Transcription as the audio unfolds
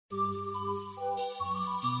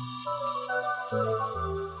Welcome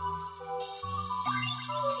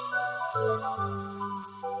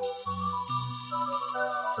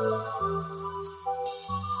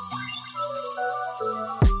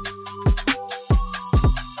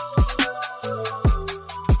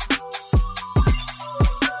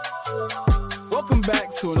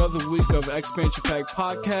back to another week of Expansion Pack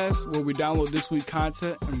Podcast, where we download this week's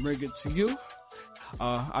content and bring it to you.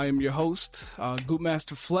 I am your host,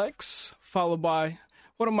 Goopmaster Flex, followed by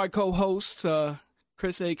one of my co-hosts,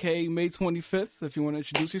 Chris, aka May 25th. If you want to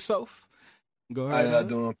introduce yourself, go ahead. How y'all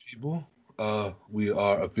doing, people? We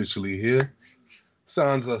are officially here.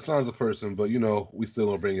 Sounds a person, but we still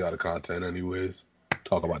gonna bring y'all the content anyways.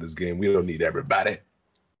 Talk about this game. We don't need everybody.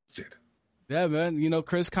 Shit. Yeah, man.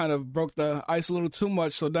 Chris kind of broke the ice a little too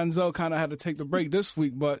much, so Denzel kind of had to take the break this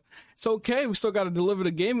week, but it's okay. We still got to deliver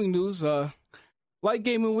the gaming news. Light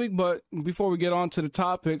gaming week, but before we get on to the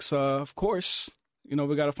topics, of course,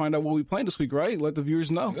 we got to find out what we playing this week, right? Let the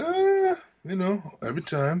viewers know. Every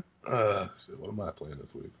time. What am I playing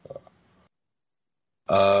this week?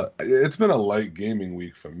 It's been a light gaming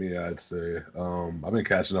week for me, I'd say. I've been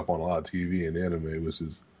catching up on a lot of TV and anime, which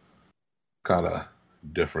is kind of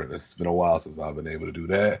different. It's been a while since I've been able to do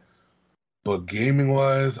that. But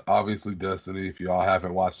gaming-wise, obviously Destiny. If y'all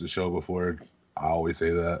haven't watched the show before, I always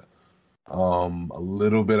say that. A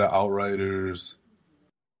little bit of Outriders.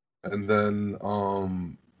 And then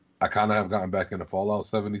I kind of have gotten back into Fallout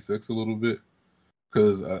 76 a little bit.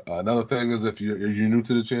 Because another thing is, if you're new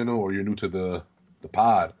to the channel or you're new to the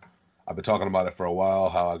pod, I've been talking about it for a while,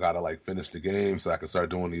 how I got to finish the game so I can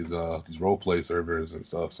start doing these role-play servers and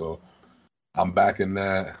stuff. So I'm back in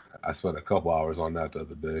that. I spent a couple hours on that the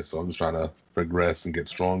other day, so I'm just trying to progress and get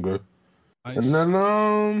stronger. Nice. And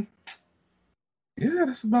then,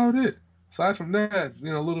 that's about it. Aside from that,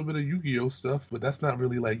 a little bit of Yu-Gi-Oh stuff, but that's not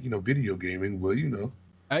really video gaming, but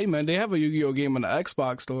Hey, man, they have a Yu-Gi-Oh game on the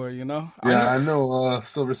Xbox store, Yeah, I know.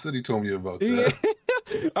 Silver City told me about that.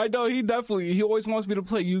 Yeah. I know. He always wants me to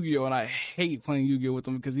play Yu-Gi-Oh, and I hate playing Yu-Gi-Oh with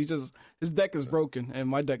him because his deck is broken, and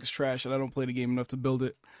my deck is trash, and I don't play the game enough to build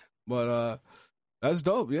it. But that's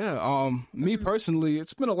dope, yeah. Me personally,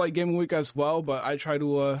 it's been a light gaming week as well, but I try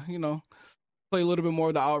to, play a little bit more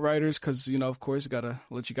of the Outriders because, of course, got to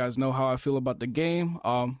let you guys know how I feel about the game.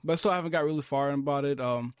 But still haven't got really far about it.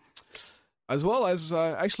 As well as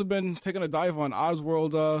actually been taking a dive on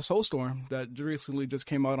Oddworld Soulstorm that recently just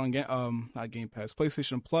came out on not Game Pass,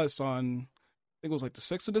 PlayStation Plus on, I think it was the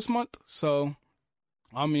 6th of this month. So,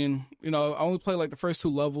 I mean, I only played the first 2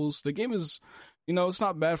 levels. The game is, it's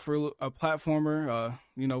not bad for a platformer.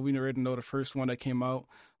 We already know the first one that came out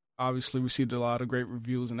obviously received a lot of great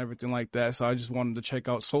reviews and everything like that. So I just wanted to check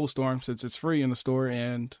out Soulstorm since it's free in the store.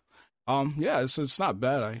 And, it's not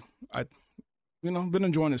bad. I been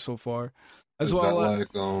enjoying it so far. Is that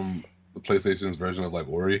the PlayStation's version of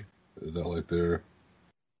Ori? Is that their...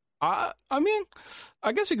 I mean,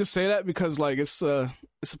 I guess you could say that because it's a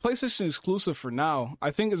PlayStation exclusive for now.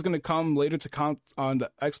 I think it's gonna come later to count on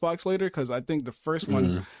the Xbox later because I think the first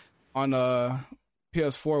one on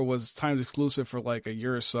PS4 was timed exclusive for a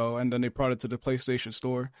year or so, and then they brought it to the PlayStation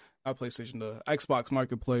store, not PlayStation, the Xbox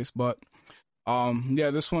Marketplace. But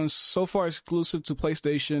this one's so far exclusive to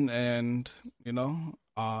PlayStation, and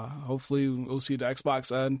hopefully we'll see the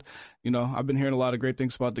Xbox end. I've been hearing a lot of great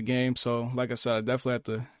things about the game, so like I said, I definitely have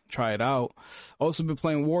to try it out. Also been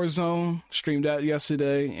playing Warzone, streamed that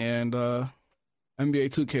yesterday, and NBA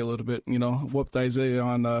 2K a little bit. Whooped Isaiah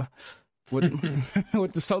on with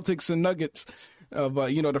with the Celtics and Nuggets. But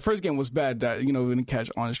the first game was bad that we didn't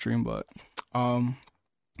catch on stream, but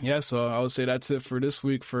so I would say that's it for this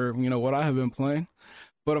week for what I have been playing.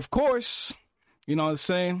 But of course, what I'm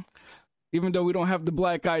saying, even though we don't have the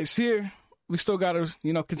black ice here, we still got to,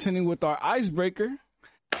 continue with our icebreaker.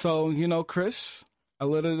 So, Chris, I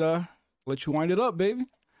let you wind it up, baby.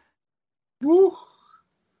 Woo.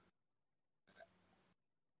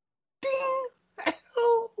 Ding.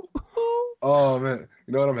 Oh, man.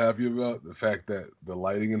 You know what I'm happy about? The fact that the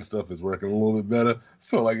lighting and stuff is working a little bit better.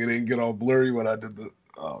 So, it didn't get all blurry when I did the...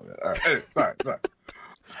 Oh, man. All right. Hey, sorry.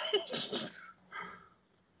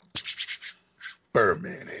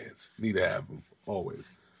 Birdman hands. Need to have them,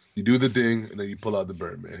 always. You do the ding, and then you pull out the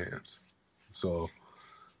Birdman hands. So,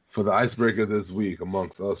 for the icebreaker this week,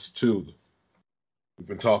 amongst us two, we've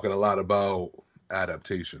been talking a lot about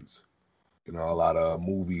adaptations. A lot of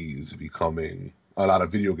movies becoming, a lot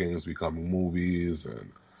of video games becoming movies,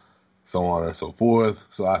 and so on and so forth.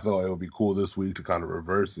 So I thought it would be cool this week to kind of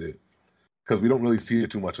reverse it, because we don't really see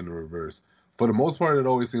it too much in the reverse. For the most part, it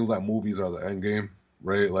always seems like movies are the end game,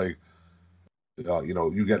 right?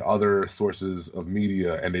 You get other sources of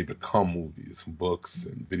media and they become movies, books,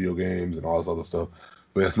 and video games, and all this other stuff.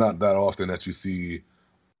 But it's not that often that you see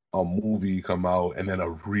a movie come out and then a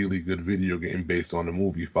really good video game based on the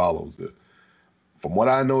movie follows it. From what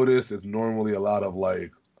I noticed, it's normally a lot of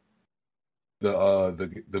like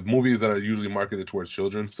the movies that are usually marketed towards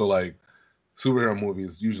children. So like superhero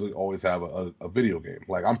movies usually always have a video game.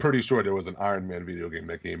 Like I'm pretty sure there was an Iron Man video game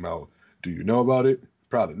that came out. Do you know about it?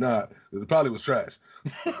 Probably not. It probably was trash.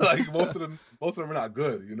 Like most of them are not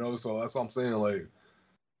good, you know. So that's what I'm saying. Like,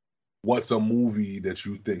 what's a movie that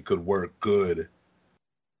you think could work good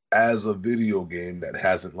as a video game that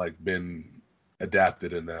hasn't like been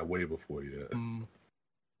adapted in that way before yet?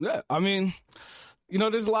 Yeah, I mean,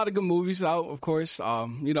 there's a lot of good movies out, of course. I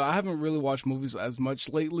haven't really watched movies as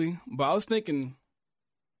much lately, but I was thinking,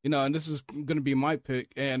 and this is gonna be my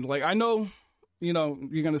pick, and like I know,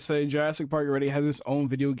 you're gonna say Jurassic Park already has its own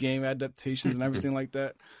video game adaptations and everything like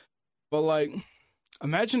that, but like,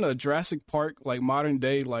 imagine a Jurassic Park like modern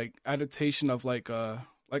day like adaptation of like a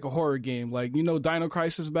horror game, like Dino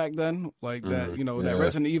Crisis back then, like that, that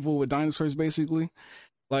Resident Evil with dinosaurs basically.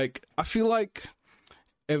 Like I feel like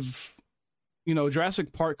if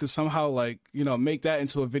Jurassic Park could somehow like make that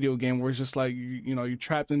into a video game where it's just like you're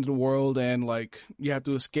trapped into the world and like you have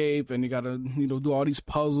to escape and you gotta do all these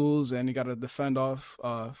puzzles and you gotta defend off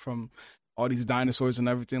from all these dinosaurs and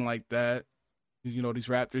everything like that. These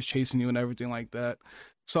raptors chasing you and everything like that.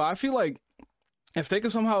 So I feel like if they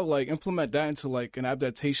could somehow like implement that into like an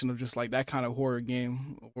adaptation of just like that kind of horror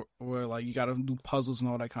game where like you gotta do puzzles and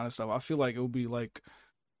all that kind of stuff, I feel like it would be like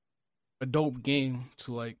a dope game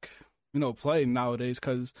to like play nowadays,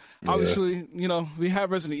 because obviously we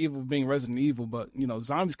have Resident Evil being Resident Evil, but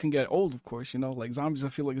zombies can get old, of course. Like zombies, I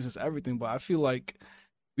feel like it's just everything, but I feel like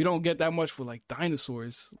we don't get that much for like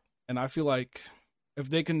dinosaurs, and I feel like if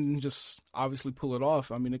they can just obviously pull it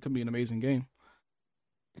off, I mean, it could be an amazing game.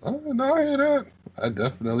 No, I hear that. I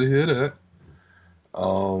definitely hear that.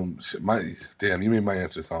 You made my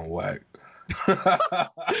answer sound whack.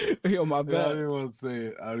 Yo, my bad. I didn't want to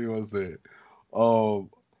say it.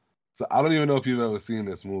 So I don't even know if you've ever seen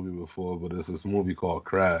this movie before, but it's this movie called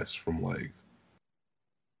Crash from like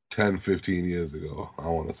 10, 15 years ago. I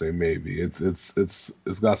want to say maybe. It's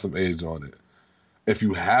got some age on it. If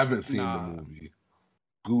you haven't seen the movie,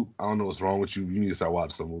 Goop, I don't know what's wrong with you. You need to start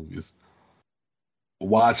watching some movies.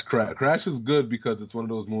 Watch Crash. Crash is good because it's one of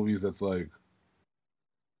those movies that's like,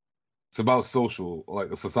 it's about social,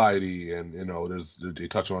 like a society, and they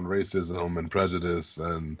touch on racism and prejudice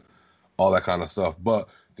and all that kind of stuff. But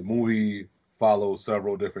the movie follows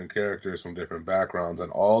several different characters from different backgrounds,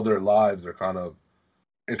 and all their lives are kind of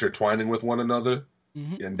intertwining with one another,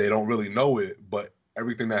 and they don't really know it, but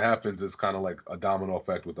everything that happens is kind of like a domino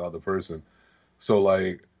effect with the other person. So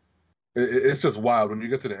like, it's just wild when you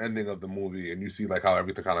get to the ending of the movie and you see like how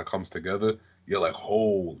everything kind of comes together. You're like,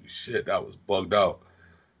 holy shit, that was bugged out.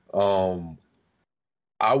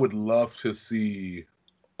 I would love to see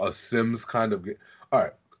a Sims kind of game. All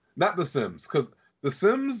right, not The Sims, because The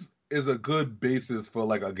Sims is a good basis for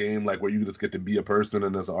like a game like where you just get to be a person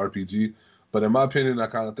and it's an RPG. But in my opinion, I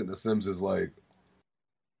kind of think The Sims is like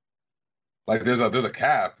there's a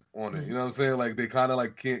cap on it. You know what I'm saying? Like they kind of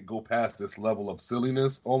like can't go past this level of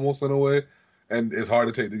silliness almost in a way, and it's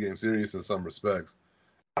hard to take the game serious in some respects.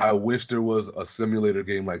 I wish there was a simulator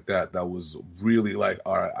game like that was really like,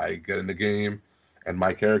 all right, I get in the game and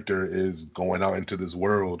my character is going out into this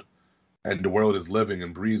world and the world is living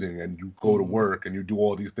and breathing and you go to work and you do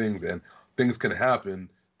all these things and things can happen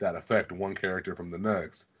that affect one character from the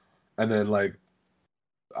next. And then like,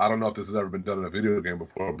 I don't know if this has ever been done in a video game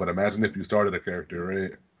before, but imagine if you started a character,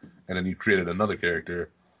 right? And then you created another character,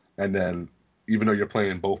 and then even though you're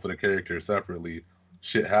playing both of the characters separately,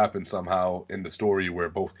 shit happens somehow in the story where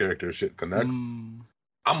both characters shit connects.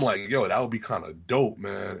 I'm like, yo, that would be kind of dope,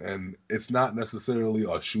 man. And it's not necessarily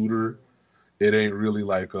a shooter. It ain't really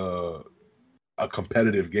like a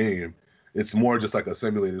competitive game. It's more just like a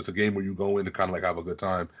simulator. It's a game where you go in to kind of like have a good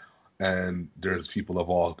time. And there's people of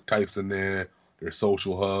all types in there. There's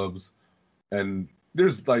social hubs. And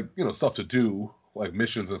there's like, stuff to do, like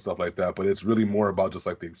missions and stuff like that. But it's really more about just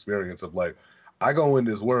like the experience of like, I go in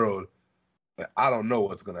this world and I don't know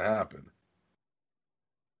what's going to happen.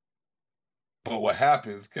 But what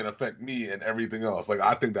happens can affect me and everything else. Like,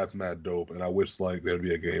 I think that's mad dope. And I wish like there'd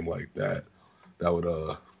be a game like that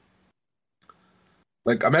would,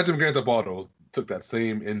 like, imagine Grand Theft Auto took that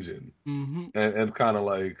same engine and kind of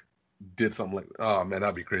like did something like, oh man,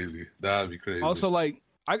 that'd be crazy. That'd be crazy. Also, like,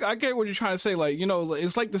 I get what you're trying to say. Like,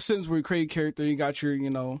 it's like The Sims where you create a character, you got your,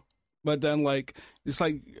 But then, like, it's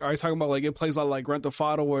like, are you talking about like it plays out like Grand Theft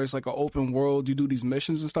Auto, where it's like an open world, you do these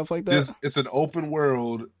missions and stuff like that? It's an open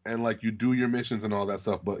world, and like you do your missions and all that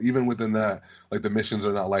stuff. But even within that, like the missions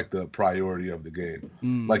are not like the priority of the game.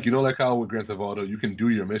 Mm. Like you know, like how with Grand Theft Auto, you can do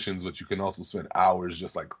your missions, but you can also spend hours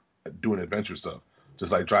just like doing adventure stuff,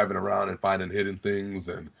 just like driving around and finding hidden things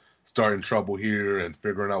and starting trouble here and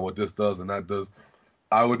figuring out what this does and that does.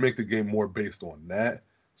 I would make the game more based on that,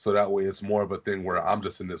 so that way it's more of a thing where I'm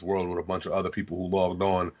just in this world with a bunch of other people who logged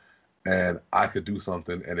on, and I could do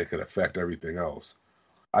something and it could affect everything else.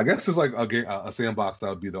 I guess it's like a sandbox that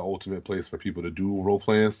would be the ultimate place for people to do role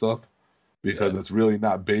playing stuff because it's really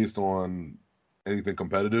not based on anything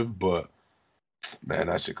competitive. But man,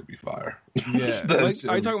 that shit could be fire. Yeah, like,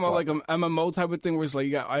 are you talking about like an MMO type of thing where it's like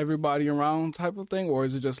you got everybody around type of thing, or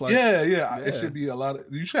is it just like yeah. It should be a lot of.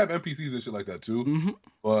 You should have NPCs and shit like that too,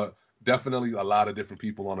 but definitely a lot of different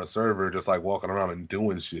people on a server just like walking around and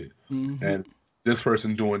doing shit. And this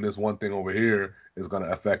person doing this one thing over here is going to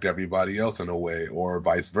affect everybody else in a way, or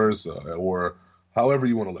vice versa, or however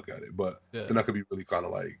you want to look at it. But then that could be really kind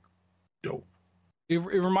of like dope. It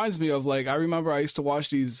reminds me of like, I remember I used to watch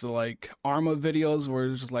these like Arma videos where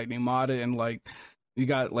it's just like they modded and like you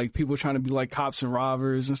got like people trying to be like cops and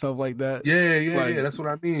robbers and stuff like that. Yeah. That's what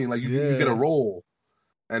I mean. Like you get a role,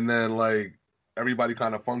 and then like everybody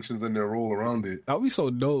kind of functions in their role around it. That would be so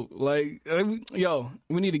dope. Like, yo,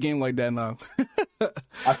 we need a game like that now.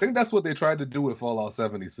 I think that's what they tried to do with Fallout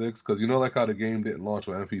 76, because you know like how the game didn't launch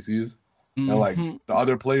with NPCs? And like the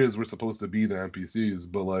other players were supposed to be the NPCs,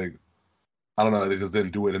 but like, I don't know, they just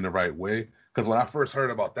didn't do it in the right way. Because when I first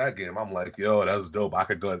heard about that game, I'm like, yo, that's dope. I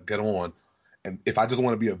could go get on. And if I just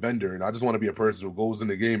want to be a vendor and I just want to be a person who goes in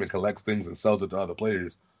the game and collects things and sells it to other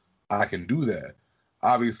players, I can do that.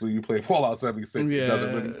 Obviously, you play Fallout 76, it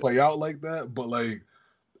doesn't really play out like that, but like,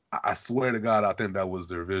 I swear to God, I think that was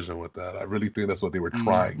their vision with that. I really think that's what they were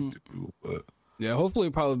trying to do. But yeah, hopefully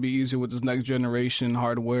it'll probably be easier with this next generation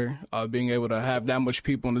hardware, being able to have that much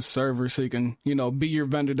people on the server so you can, you know, be your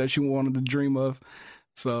vendor that you wanted to dream of.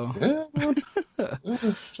 So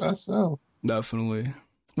try so. Definitely.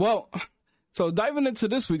 Well, so diving into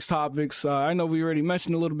this week's topics, I know we already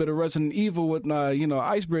mentioned a little bit of Resident Evil with,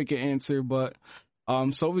 icebreaker answer, but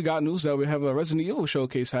so we got news that we have a Resident Evil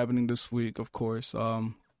showcase happening this week, of course.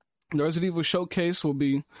 The Resident Evil showcase will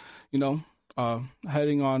be,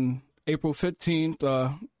 heading on April 15th.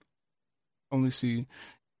 Let me see. It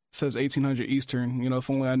says 1800 Eastern. If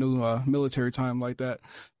only I knew military time like that.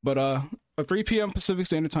 But at 3 p.m. Pacific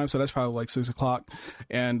Standard Time, so that's probably like 6 o'clock.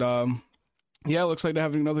 And it looks like they're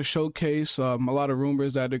having another showcase. A lot of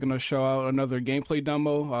rumors that they're going to show out another gameplay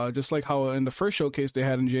demo, just like how in the first showcase they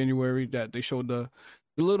had in January that they showed the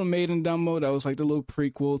Little Maiden demo. That was like the little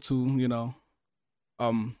prequel to,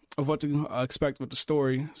 of what to expect with the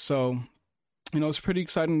story. So, it's pretty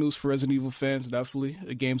exciting news for Resident Evil fans, definitely.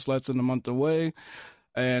 The game's less than a month away.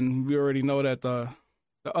 And we already know that the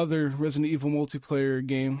other Resident Evil multiplayer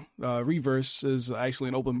game, Reverse, is actually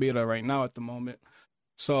in open beta right now at the moment.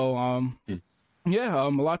 So, a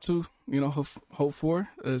lot to, hope for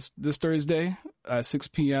is this Thursday at 6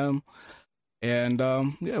 p.m. And,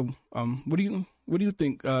 what do you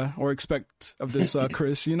think or expect of this,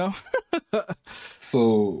 Chris,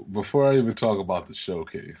 So, before I even talk about the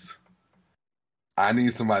showcase, I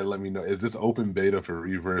need somebody to let me know, is this open beta for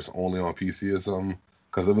Reverse only on PC or something?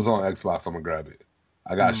 Because if it's on Xbox, I'm going to grab it.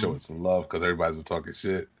 I got to show it some love because everybody's been talking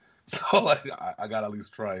shit. So, like, I got to at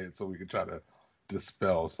least try it so we can try to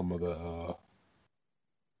dispel some of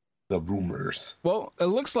the rumors. Well, it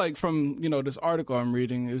looks like from, this article I'm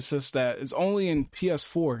reading, it's just that it's only in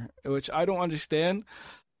PS4, which I don't understand.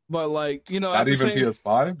 But like, not even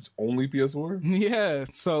PS5, only PS4. Yeah,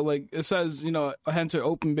 so like it says, enter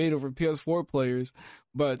open beta for PS4 players,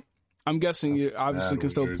 but I'm guessing you obviously can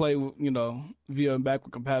still play, via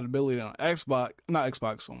backward compatibility on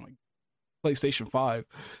Xbox, on like PlayStation 5.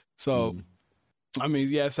 So, I mean,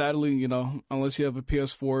 yeah, sadly, unless you have a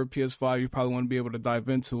PS4, PS5, you probably wouldn't be able to dive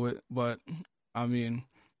into it. But I mean,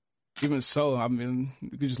 even so, you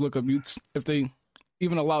could just look up YouTube if they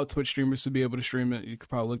even allow Twitch streamers to be able to stream it. You could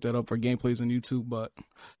probably look that up for gameplays on YouTube. But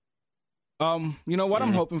what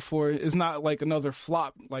I'm hoping for is not like another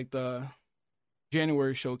flop like the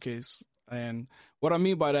January showcase. And what I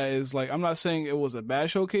mean by that is, like, I'm not saying it was a bad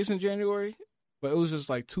showcase in January, but it was just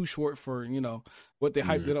like too short for what they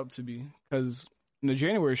hyped it up to be. Because in the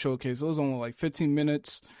January showcase, it was only like 15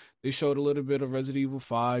 minutes. They showed a little bit of Resident Evil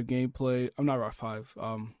 5 gameplay. I'm not Rock 5.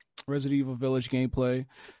 Resident Evil Village gameplay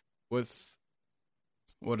with,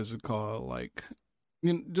 what is it called? Like,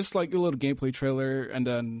 just like a little gameplay trailer, and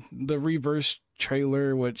then the Reverse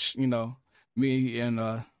trailer, which me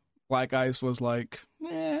and Black Ice was like,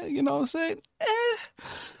 you know what I'm saying?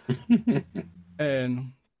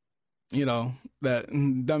 And, you know, that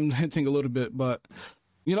them hinting a little bit. But,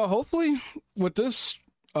 you know, hopefully with this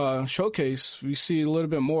showcase, we see a little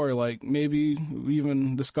bit more. Like maybe we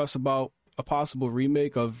even discuss about a possible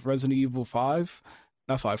remake of Resident Evil 5,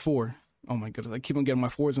 not 5, 4. Oh my goodness, I keep on getting my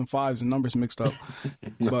 4s and 5s and numbers mixed up.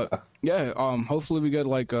 But yeah, hopefully we get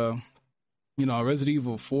like a, you know, a Resident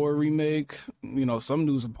Evil 4 remake, you know, some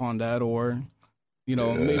news upon that, or, you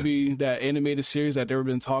know, maybe that animated series that they've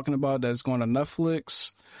been talking about that's going to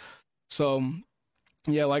Netflix. So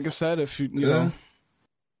yeah, like I said, if you know,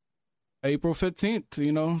 April 15th,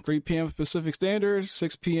 you know, 3 p.m. Pacific Standard,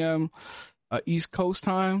 6 p.m. East Coast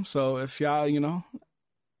time. So if y'all, you know,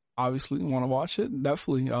 obviously want to watch it,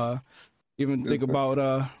 definitely even think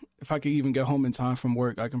about if I could even get home in time from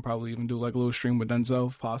work, I can probably even do like a little stream with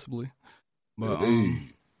Denzel, possibly. But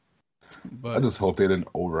I just hope they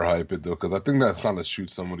didn't overhype it though, because I think that kind of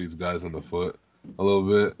shoots some of these guys in the foot a little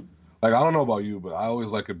bit. Like, I don't know about you, but I always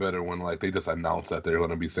like it better when like they just announce that they're going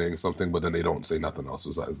to be saying something, but then they don't say nothing else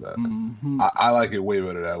besides that. Mm-hmm. I like it way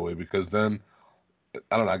better that way, because then,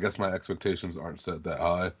 I don't know, I guess my expectations aren't set that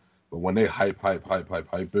high. But when they hype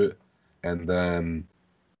it, and then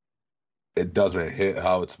it doesn't hit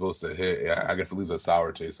how it's supposed to hit, I guess it leaves a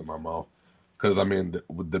sour taste in my mouth. Because, I mean,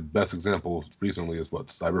 the best example recently is what,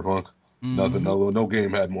 Cyberpunk? Mm-hmm. No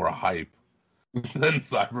game had more hype than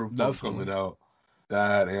Cyberpunk coming out.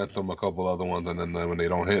 That, Anthem, a couple other ones, and then when they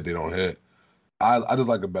don't hit, they don't hit. I just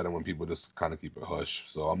like it better when people just kind of keep it hush.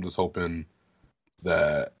 So I'm just hoping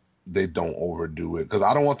that they don't overdo it, because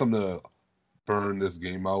I don't want them to burn this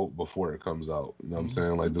game out before it comes out. You know what I'm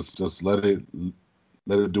saying? Like, just let it do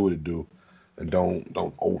what it do, and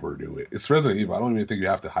don't overdo it. It's Resident Evil. I don't even think you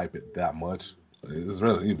have to hype it that much. It's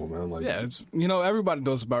Resident Evil, man. Like, yeah, it's, you know, everybody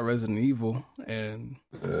knows about Resident Evil, and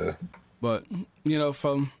but you know,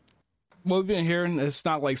 from what we've been hearing, it's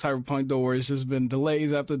not like Cyberpunk though, where it's just been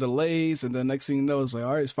delays after delays, and then next thing you know, it's like,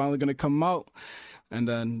 all right, it's finally gonna come out, and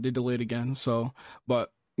then they delayed again. So,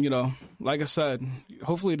 but you know, like I said,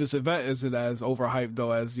 hopefully this event isn't as overhyped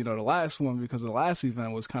though as, you know, the last one, because the last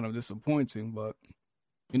event was kind of disappointing. But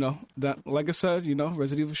you know, that, like I said, you know,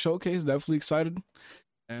 Resident Evil Showcase, definitely excited.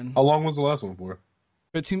 And how long was the last one for?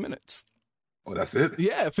 15 minutes. Oh, that's it?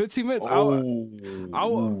 Yeah, 15 minutes. I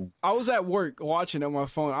was at work watching on my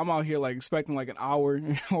phone. I'm out here like expecting like an hour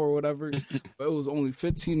or whatever, but it was only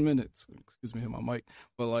 15 minutes. Excuse me, hit my mic.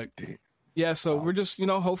 But like, yeah, so we're just, you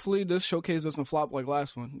know, hopefully this showcase doesn't flop like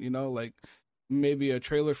last one, you know, like maybe a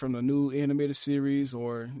trailer from the new animated series,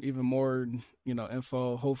 or even more, you know,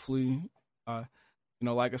 info. Hopefully, you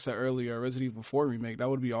know, like I said earlier, Resident Evil 4 remake, that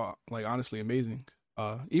would be like honestly amazing.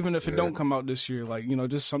 Even if it don't come out this year, like, you know,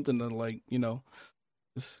 just something to like, you know,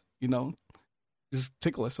 just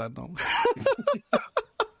tickle us. I don't know.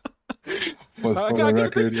 I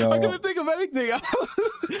couldn't think of anything.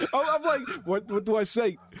 I'm like, what do I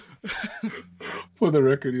say? For the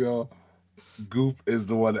record, y'all, Goop is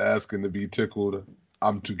the one asking to be tickled.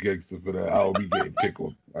 I'm too gangster for that. I will be getting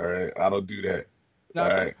tickled. All right, I don't do that. All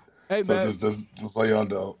right. Hey, so man. just so y'all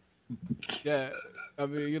know. Yeah. I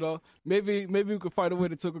mean, you know, maybe we could find a way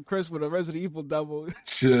to tickle Chris with a Resident Evil double.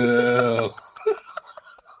 Chill.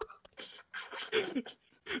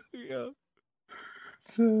 Yeah.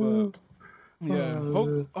 Chill. Yeah.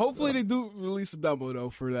 Hopefully they do release a demo though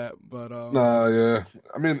for that. But yeah.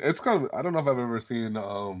 I mean, it's kind of, I don't know if I've ever seen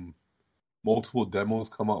multiple demos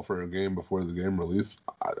come out for a game before the game release.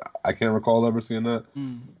 I can't recall ever seeing that.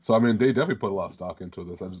 So I mean, they definitely put a lot of stock into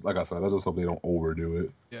this. Like I said, I just hope they don't overdo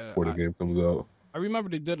it before the game comes out. I remember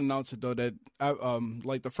they did announce it though, that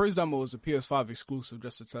like the first demo was a PS5 exclusive,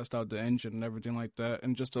 just to test out the engine and everything like that,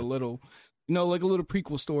 and just a little, you know, like a little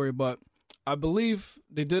prequel story. But I believe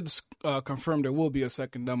they did confirm there will be a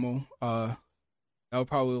second demo. That'll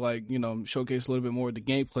probably, like, you know, showcase a little bit more of the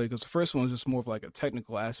gameplay, because the first one was just more of like a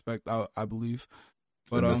technical aspect, I believe.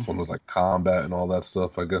 But and this one was like combat and all that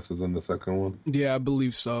stuff, I guess, is in the second one. Yeah, I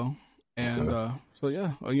believe so. And so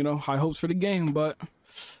yeah, you know, high hopes for the game, but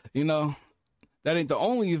you know, that ain't the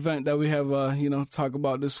only event that we have, you know, talk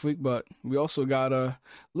about this week, but we also got a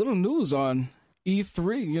little news on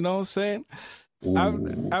E3, you know what I'm saying?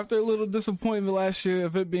 After a little disappointment last year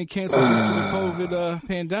of it being canceled due to the COVID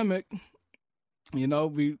pandemic, you know,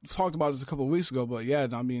 we talked about this a couple of weeks ago, but yeah,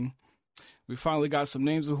 I mean, we finally got some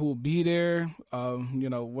names of who will be there, you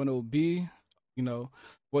know, when it will be, you know,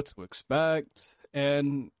 what to expect,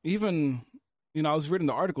 and even, you know, I was reading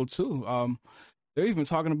the article too. They're even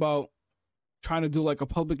talking about trying to do like a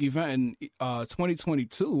public event in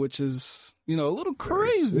 2022, which is, you know, a little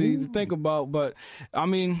crazy to think about. But I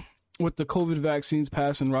mean, with the COVID vaccines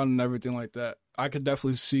passing around and everything like that, I could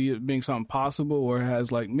definitely see it being something possible, or it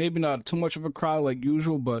has like maybe not too much of a crowd like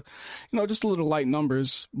usual, but just a little light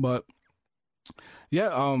numbers. But yeah,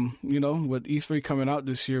 with E3 coming out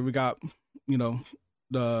this year, we got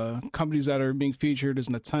the companies that are being featured is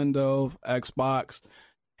Nintendo, Xbox,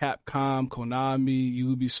 Capcom, Konami,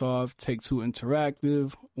 Ubisoft, Take-Two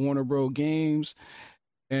Interactive, Warner Bros. Games,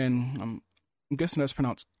 and I'm guessing that's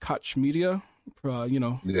pronounced Koch Media.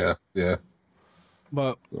 Yeah.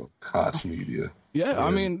 But Koch Media. Yeah,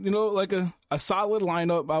 I mean, like a solid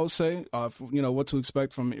lineup, I would say. What to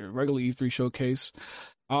expect from a regular E3 showcase.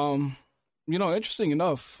 Interesting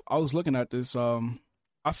enough, I was looking at this.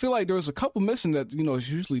 I feel like there was a couple missing that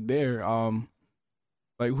is usually there.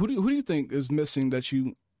 Like who do you think is missing that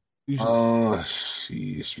you usually?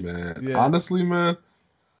 Sheesh, man. Yeah. Honestly, man,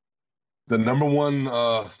 the number one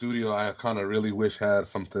studio I kind of really wish had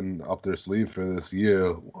something up their sleeve for this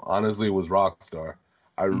year, honestly, was Rockstar.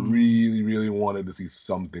 I really, really wanted to see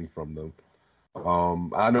something from them.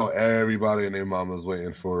 I know everybody and their mama's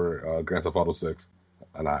waiting for Grand Theft Auto 6,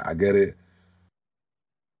 and I get it.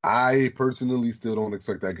 I personally still don't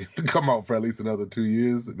expect that game to come out for at least another 2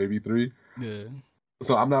 years, maybe 3. Yeah.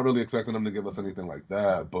 So I'm not really expecting them to give us anything like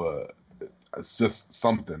that, but it's just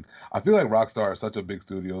something. I feel like Rockstar is such a big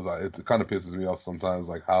studio. It kind of pisses me off sometimes,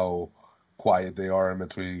 like how quiet they are in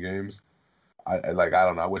between games. I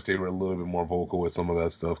don't know. I wish they were a little bit more vocal with some of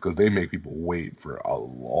that stuff, because they make people wait for a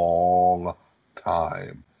long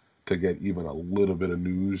time to get even a little bit of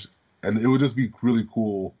news, and it would just be really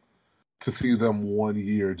cool to see them 1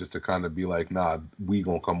 year just to kind of be like, nah, we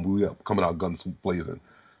coming out guns blazing.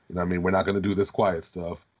 You know what I mean? We're not gonna do this quiet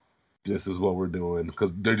stuff. This is what we're doing,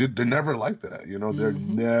 because they're never like that. They're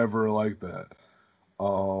never like that.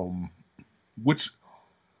 Which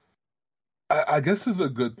I guess is a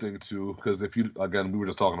good thing too, because we were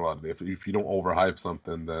just talking about it. If you don't overhype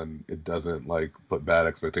something, then it doesn't like put bad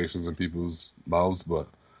expectations in people's mouths. But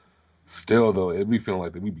still, though, it'd be feeling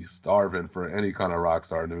like that we'd be starving for any kind of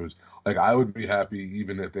Rockstar news. Like, I would be happy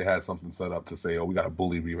even if they had something set up to say, "Oh, we got a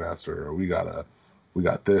Bully remaster," or "We got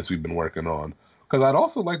this we've been working on." Because I'd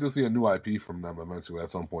also like to see a new IP from them eventually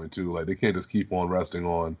at some point too. Like, they can't just keep on resting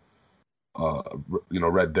on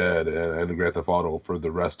Red Dead and Grand Theft Auto for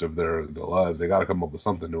the rest of their lives. They got to come up with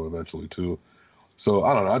something new eventually too. So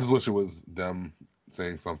I don't know. I just wish it was them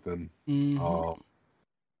saying something.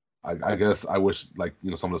 I guess I wish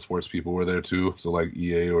some of the sports people were there too. So like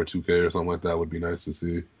EA or 2K or something like that would be nice to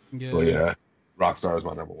see. Yeah. But yeah, Rockstar is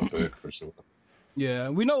my number one pick for sure. Yeah,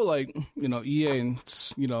 we know EA and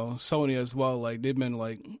Sony as well. Like, they've been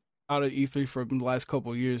like out of E3 for the last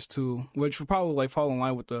couple of years too, which would probably like fall in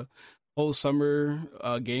line with the whole summer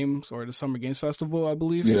games, or the Summer Games Festival, I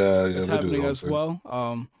believe. Yeah, it's happening as well.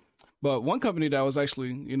 But one company that was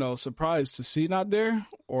actually surprised to see not there,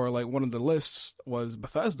 or like one of the lists, was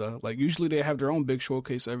Bethesda. Like, usually they have their own big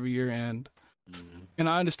showcase every year, and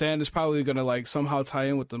I understand it's probably gonna like somehow tie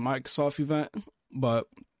in with the Microsoft event, but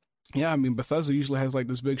yeah, I mean, Bethesda usually has like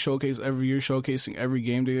this big showcase every year, showcasing every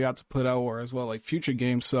game they got to put out, or as well like future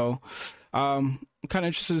games. So I'm kind of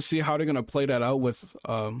interested to see how they're gonna play that out with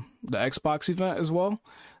the Xbox event as well.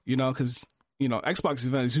 Because Xbox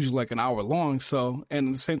event is usually like an hour long. So,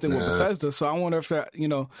 and the same thing with Bethesda. So I wonder if that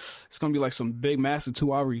it's gonna be like some big massive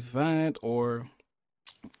 2-hour event, or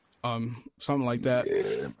something like that.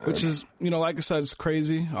 Yeah, which is like I said, it's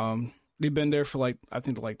crazy. They've been there for like, I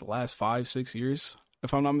think, like the last 5-6 years,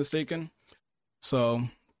 if I'm not mistaken. So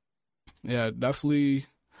yeah, definitely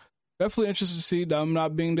interested to see them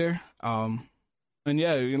not being there. And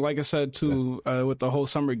yeah, like I said too, with the whole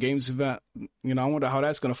Summer Games event, I wonder how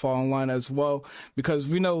that's going to fall in line as well, because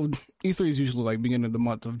we know E3 is usually like beginning of the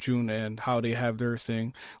month of June, and how they have their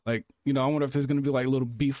thing. Like, I wonder if there's going to be like a little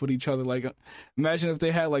beef with each other. Like, imagine if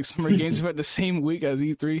they had like Summer Games event the same week as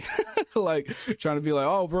E3, like trying to be like,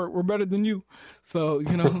 oh, we're better than you. So,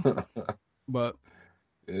 but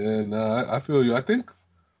yeah, no, I feel you. I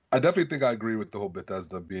definitely think I agree with the whole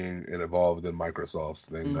Bethesda being involved in Microsoft's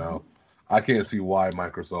thing now. I can't see why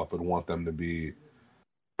Microsoft would want them to be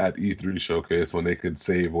at E3 showcase when they could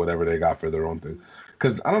save whatever they got for their own thing.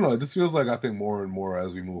 Because I don't know, it just feels like, I think more and more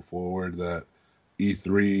as we move forward, that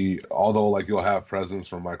E3, although like you'll have presence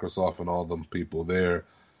from Microsoft and all them people there,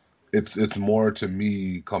 it's more to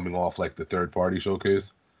me coming off like the third party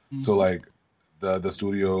showcase. So like the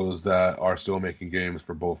studios that are still making games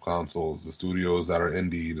for both consoles, the studios that are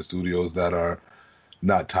indie, the studios that are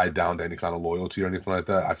not tied down to any kind of loyalty or anything like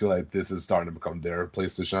that. I feel like this is starting to become their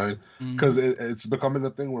place to shine, because it's becoming a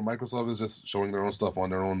thing where Microsoft is just showing their own stuff on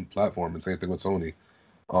their own platform, and same thing with Sony,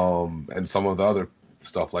 and some of the other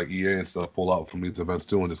stuff like EA and stuff pull out from these events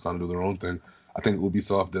too and just kind of do their own thing. I think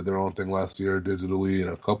Ubisoft did their own thing last year digitally and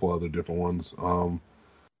a couple other different ones.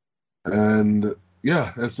 And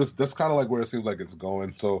yeah, it's just that's kind of like where it seems like it's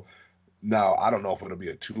going. So now I don't know if it'll be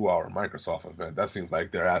a 2-hour Microsoft event. That seems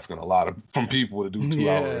like they're asking a lot from people to do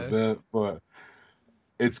 2-hour event, but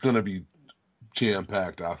it's gonna be jam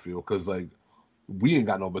packed. I feel because like we ain't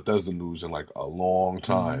got no Bethesda news in like a long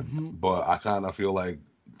time, but I kind of feel like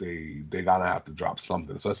they gotta have to drop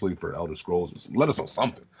something, especially for Elder Scrolls. Let us know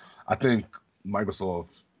something. I think Microsoft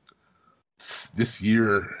this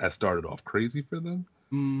year has started off crazy for them.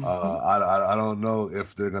 I don't know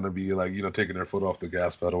if they're gonna be like taking their foot off the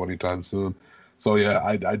gas pedal anytime soon. So yeah,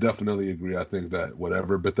 I definitely agree. I think that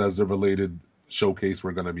whatever Bethesda related showcase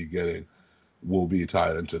we're gonna be getting will be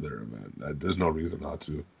tied into their event. There's no reason not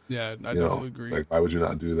to. Yeah, I definitely agree. Like, why would you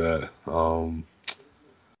not do that?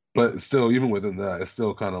 But still, even within that, it's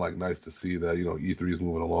still kind of like nice to see that E3 is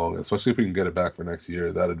moving along, especially if we can get it back for next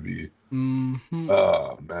year. That'd be, man,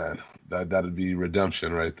 that'd be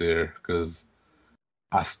redemption right there. Because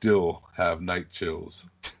I still have night chills,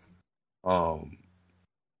 because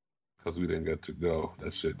we didn't get to go.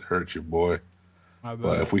 That shit hurt you, boy.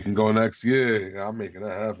 But if we can go next year, I'm making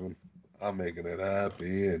that happen. I'm making it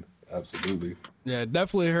happen. Absolutely. Yeah,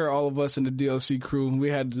 definitely hurt all of us in the DLC crew. We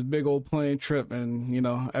had this big old plane trip and,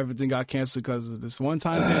 everything got canceled because of this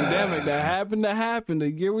one-time pandemic that happened to happen the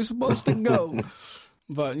year we're supposed to go.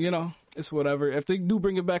 But, it's whatever. If they do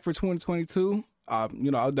bring it back for 2022, I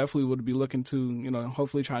definitely would be looking to,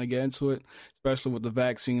 hopefully trying to get into it, especially with the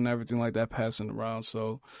vaccine and everything like that passing around.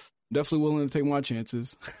 So definitely willing to take my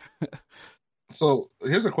chances. So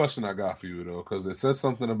here's a question I got for you, though, because it says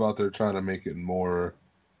something about they're trying to make it more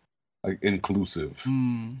like inclusive,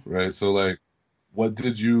 right? So like, what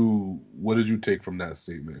did you take from that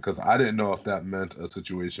statement? Because I didn't know if that meant a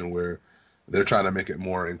situation where they're trying to make it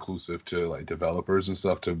more inclusive to like developers and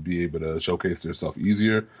stuff to be able to showcase their stuff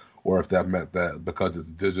easier, or if that meant that because it's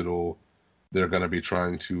digital, they're going to be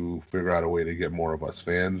trying to figure out a way to get more of us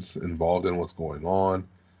fans involved in what's going on.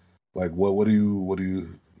 Like, what do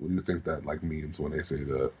you think that like means when they say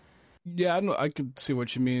that? Yeah, I know. I could see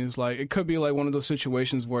what you mean. It's like it could be like one of those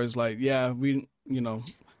situations where it's like, yeah, we,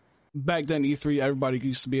 back then E3, everybody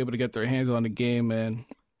used to be able to get their hands on the game, and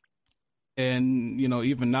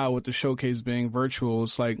even now with the showcase being virtual,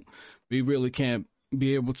 it's like we really can't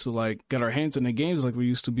be able to like get our hands on the games like we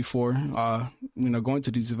used to before. Going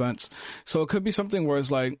to these events, so it could be something where it's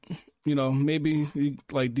like, maybe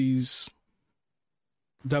like these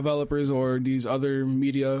developers or these other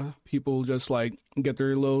media people just like get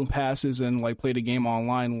their little passes and like play the game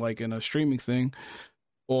online like in a streaming thing,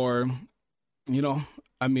 or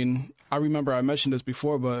I remember I mentioned this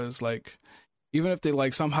before, but it's like even if they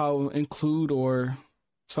like somehow include or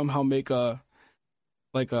somehow make a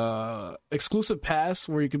exclusive pass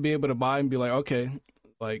where you could be able to buy and be like, okay,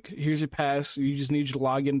 like here's your pass, you just need you to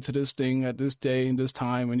log into this thing at this day and this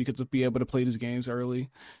time and you could be able to play these games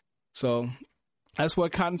early. So that's what I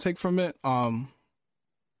kind of take from it. Like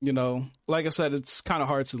I said, it's kind of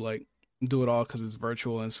hard to like do it all because it's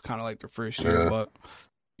virtual and it's kind of like the first year. But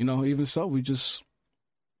even so, we just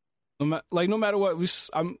no matter what,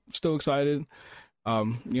 I'm still excited.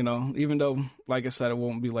 Even though, like I said, it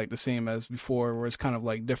won't be like the same as before, where it's kind of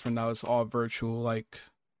like different now. It's all virtual. Like,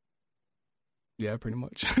 yeah, pretty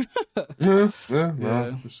much.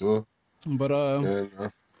 yeah, for sure. But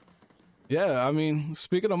yeah, I mean,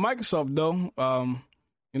 speaking of Microsoft, though,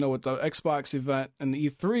 with the Xbox event and the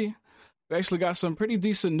E3, we actually got some pretty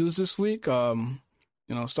decent news this week.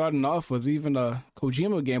 Starting off with even a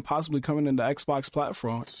Kojima game possibly coming into Xbox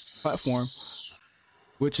platform,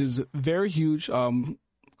 which is very huge.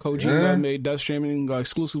 Kojima made Death Stranding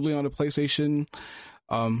exclusively on the PlayStation,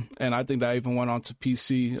 and I think that even went on to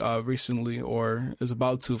PC recently, or is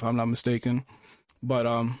about to, if I'm not mistaken. But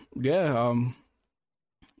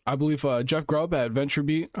I believe Jeff Grubb at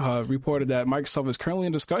VentureBeat reported that Microsoft is currently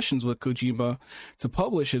in discussions with Kojima to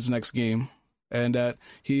publish his next game, and that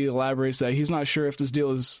he elaborates that he's not sure if this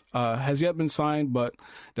deal has yet been signed, but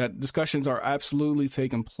that discussions are absolutely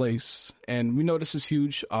taking place. And we know this is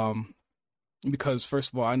huge because,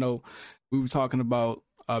 first of all, I know we were talking about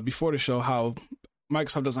before the show how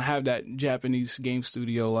Microsoft doesn't have that Japanese game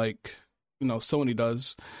studio like Sony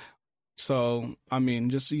does. So I mean,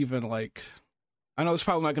 just even like, I know it's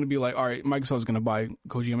probably not going to be like, all right, Microsoft's going to buy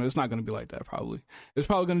Kojima. It's not going to be like that, probably. It's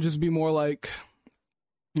probably going to just be more like,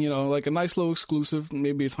 like a nice little exclusive,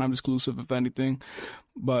 maybe a time exclusive, if anything.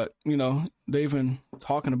 But, they've been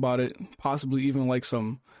talking about it, possibly even like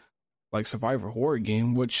some like survivor horror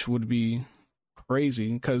game, which would be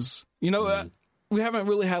crazy because, we haven't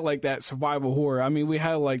really had like that survival horror. I mean, we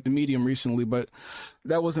had like the Medium recently, but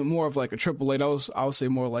that wasn't more of like a AAA. That was, I would say,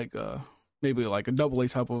 more like maybe like a AA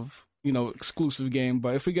type of, you know, exclusive game.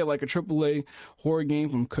 But if we get like a AAA horror game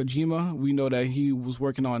from Kojima, we know that he was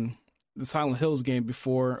working on the Silent Hills game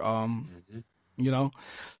before, you know,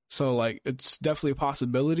 so like it's definitely a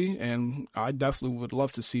possibility, and I definitely would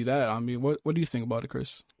love to see that. I mean, what do you think about it,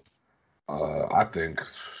 Chris? I think,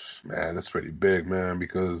 man, it's pretty big, man,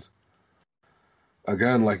 because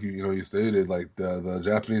again, like you stated, like the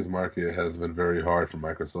Japanese market has been very hard for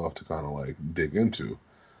Microsoft to kind of like dig into.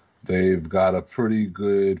 They've got a pretty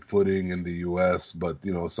good footing in the US, but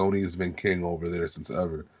Sony's been king over there since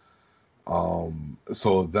ever.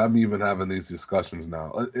 So them even having these discussions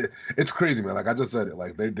now, it's crazy, man. Like I just said it,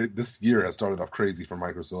 like they this year has started off crazy for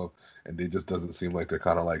Microsoft, and they just doesn't seem like they're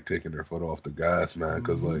kind of like taking their foot off the gas, man.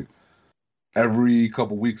 Because like every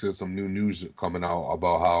couple weeks there's some new news coming out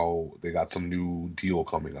about how they got some new deal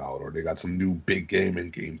coming out, or they got some new big game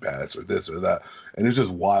in Game Pass, or this or that, and it's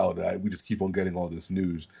just wild that we just keep on getting all this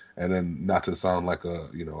news. And then, not to sound like a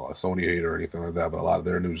Sony hater or anything like that, but a lot of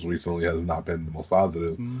their news recently has not been the most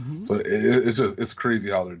positive. So it's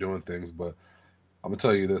crazy how they're doing things. But I'm gonna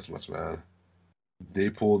tell you this much, man: they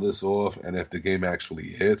pull this off, and if the game actually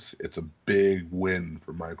hits, it's a big win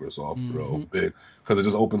for Microsoft, bro. Big, because it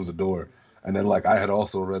just opens the door. And then, like, I had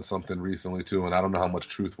also read something recently, too, and I don't know how much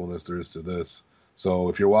truthfulness there is to this. So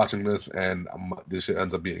if you're watching this and this shit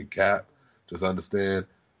ends up being cat, just understand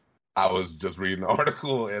I was just reading the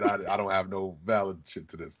article, and I don't have no valid shit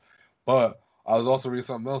to this. But I was also reading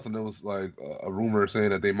something else, and it was, like, a rumor saying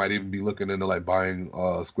that they might even be looking into, like, buying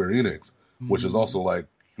Square Enix, which is also, like,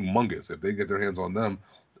 humongous. If they get their hands on them,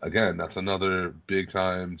 again, that's another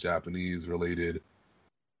big-time Japanese-related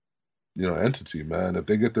entity, man. If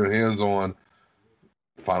they get their hands on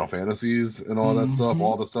Final Fantasies and all that stuff,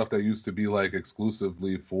 all the stuff that used to be like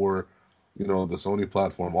exclusively for, the Sony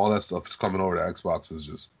platform, all that stuff is coming over to Xbox is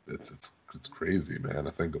just it's crazy, man,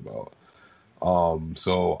 to think about.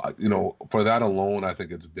 So for that alone, I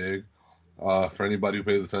think it's big. For anybody who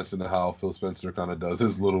pays attention to how Phil Spencer kind of does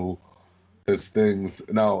his things.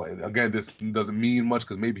 Now, again, this doesn't mean much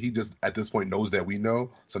because maybe he just at this point knows that we know,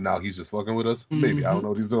 so now he's just fucking with us. Maybe I don't know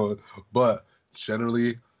what he's doing, but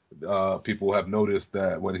generally, people have noticed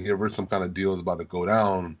that whenever some kind of deal is about to go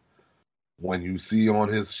down, when you see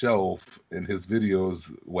on his shelf in his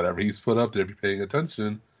videos whatever he's put up there, if you're paying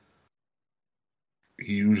attention,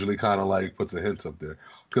 he usually kind of like puts a hint up there.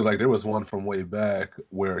 Because like there was one from way back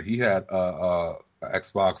where he had a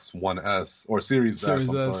Xbox One S or Series S,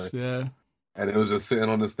 I'm sorry. Yeah. And it was just sitting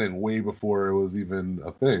on this thing way before it was even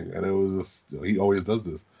a thing. And it was just, he always does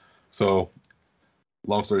this. So,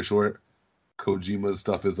 long story short, Kojima's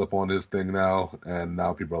stuff is up on his thing now. And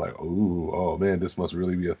now people are like, oh man, this must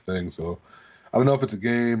really be a thing. So, I don't know if it's a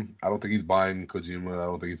game. I don't think he's buying Kojima. I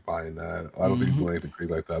don't think he's buying that. I don't think he's doing anything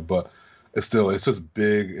crazy like that. But it's just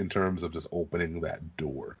big in terms of just opening that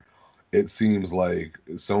door. It seems like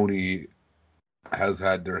Sony has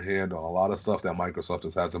had their hand on a lot of stuff that Microsoft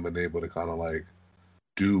just hasn't been able to kind of like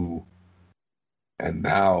do, and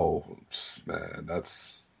now, man,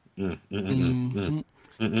 that's. I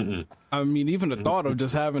mean, even the thought of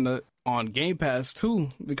just having it on Game Pass too,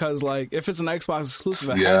 because like if it's an Xbox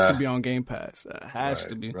exclusive, it has to be on Game Pass. It has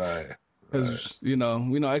to be, right? Because we know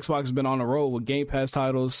Xbox has been on a roll with Game Pass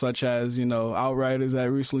titles such as Outriders that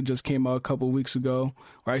recently just came out a couple of weeks ago,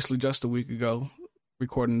 or actually just a week ago.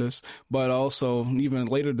 Recording this, but also even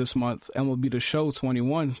later this month, MLB The Show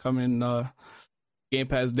 21 coming Game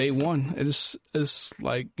Pass day one. It's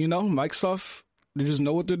like Microsoft, they just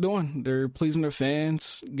know what they're doing. They're pleasing their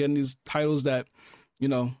fans, getting these titles that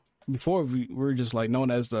before we were just like known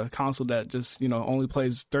as the console that just only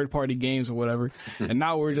plays third-party games or whatever, and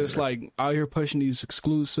now we're just like out here pushing these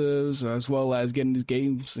exclusives as well as getting these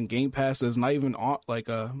games and Game Pass that's not even on like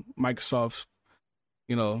a Microsoft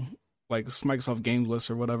like Microsoft Games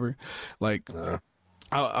List or whatever. Like,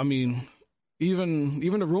 I mean, even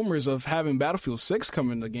the rumors of having Battlefield 6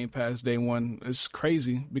 coming to Game Pass day one is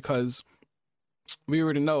crazy because we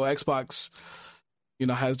already know Xbox,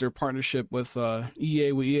 has their partnership with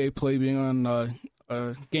EA, with EA Play being on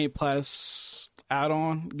Game Pass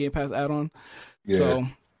add-on. Yeah. So,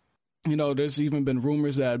 there's even been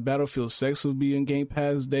rumors that Battlefield 6 will be in Game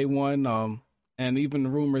Pass day one, and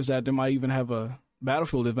even rumors that they might even have a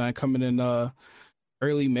Battlefield event coming in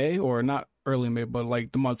early May, or not early May, but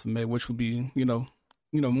like the month of May, which would be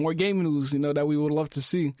more gaming news that we would love to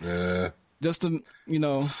see. Yeah. Just to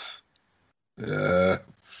Yeah,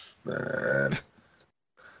 man.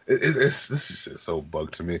 This is just so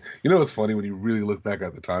bugged to me. It's funny when you really look back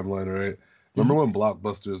at the timeline, right? Remember when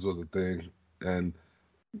Blockbusters was a thing, And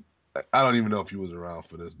I don't even know if you was around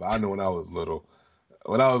for this, but I know when I was little.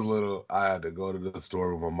 When I was little, I had to go to the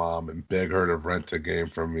store with my mom and beg her to rent a game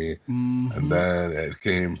from me. And Mm-hmm. then it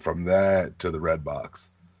came from that to the Redbox.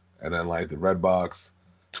 And then like the Redbox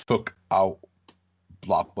took out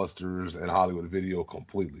Blockbusters and Hollywood Video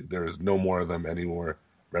completely. There is no more of them anymore.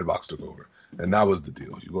 Redbox took over. And that was the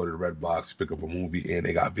deal. You go to the Redbox, you pick up a movie, and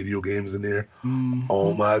they got video games in there. Oh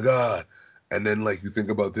Mm-hmm. my God. And then like you think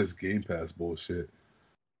about this Game Pass bullshit.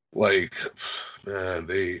 Like, man,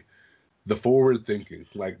 the forward thinking,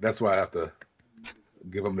 like that's why I have to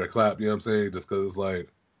give them their clap, you know what I'm saying? Just because it's like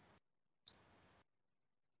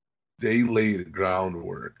they laid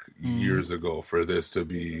groundwork Mm-hmm. years ago for this to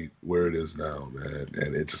be where it is now, man.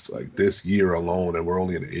 And it's just like this year alone, and we're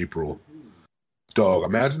only in April. Dog,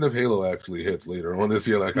 imagine if Halo actually hits later on this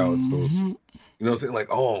year, like how it's supposed to. Mm-hmm. You know what I'm saying? Like,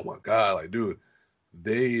 oh my God, like, dude,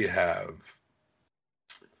 they have.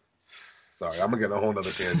 Sorry, I'm gonna get a whole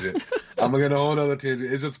nother tangent. I'm gonna get a whole nother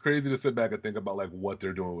tangent. It's just crazy to sit back and think about like what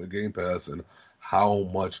they're doing with Game Pass and how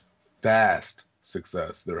much fast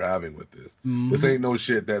success they're having with this. This Mm-hmm. ain't no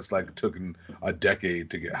shit that's like taken a decade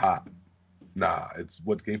to get hot. Nah, it's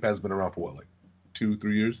what Game Pass has been around for what, like 2,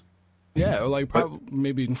 3 years? Yeah, like But probably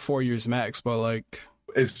maybe 4 years max, but like,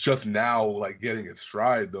 it's just now like getting its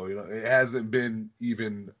stride though. You know, it hasn't been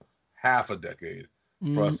even half a decade for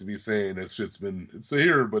mm, us to be saying it's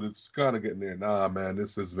here, but it's kind of getting there. Nah, man,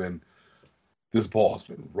 this ball's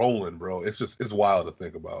been rolling, bro. It's wild to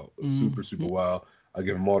think about. It's super, super mm-hmm. wild. I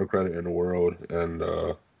give him all the credit in the world. And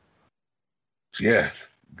yeah,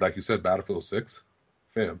 like you said, Battlefield 6,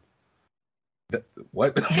 fam.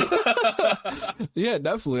 What? Yeah,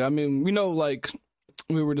 definitely. I mean, we know like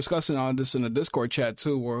we were discussing on this in the Discord chat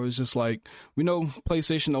too, where it was just like we know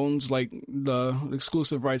PlayStation owns like the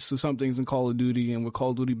exclusive rights to some things in Call of Duty, and with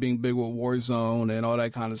Call of Duty being big with Warzone and all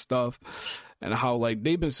that kind of stuff, and how like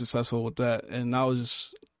they've been successful with that. And I was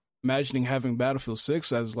just imagining having Battlefield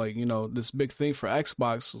 6 as like, this big thing for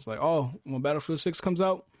Xbox. It's like, oh, when Battlefield 6 comes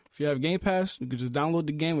out, if you have Game Pass, you can just download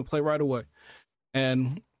the game and play right away.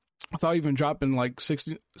 And without even dropping like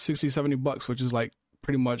 60 $70, which is like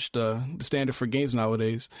pretty much the standard for games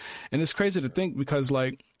nowadays. And it's crazy to think because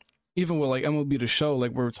like even with like MLB The Show,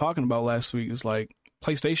 like we were talking about last week, is like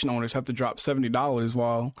PlayStation owners have to drop $70,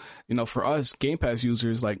 while for us Game Pass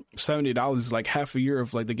users, like $70 is like half a year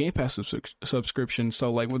of like the Game Pass subscription.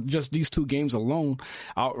 So like with just these two games alone,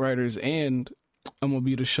 Outriders and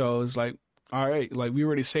MLB The Show, is like, all right, like we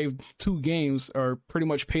already saved two games, or pretty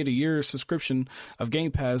much paid a year subscription of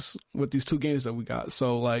Game Pass with these two games that we got.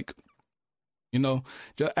 So like,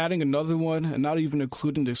 just adding another one and not even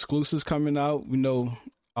including the exclusives coming out. We know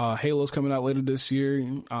Halo's coming out later this year.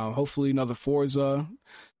 Hopefully another Forza,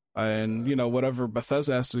 and whatever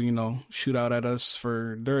Bethesda has to shoot out at us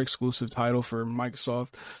for their exclusive title for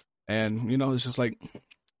Microsoft. And it's just like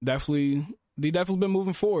they definitely been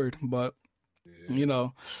moving forward, but Yeah.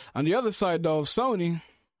 on the other side though of Sony,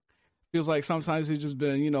 feels like sometimes they've just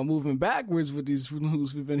been, moving backwards with these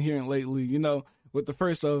news we've been hearing lately. With the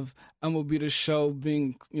first of MLB The Show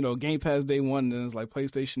being, Game Pass day one, and it's like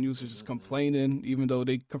PlayStation users just complaining, even though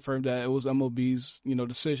they confirmed that it was MLB's,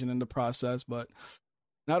 decision in the process. But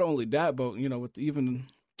not only that, but with even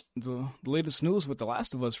the latest news with the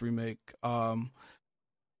Last of Us remake,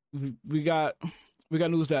 we got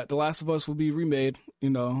news that The Last of Us will be remade.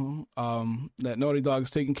 That Naughty Dog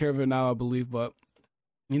is taking care of it now, I believe, but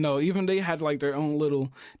even they had like their own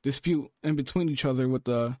little dispute in between each other with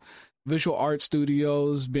the visual art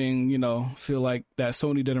studios being, feel like that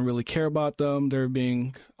Sony didn't really care about them. They're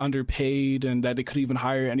being underpaid, and that they could even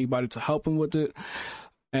hire anybody to help them with it.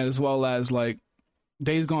 And as well as like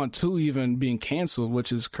Days Gone 2 even being canceled,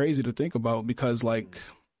 which is crazy to think about because like,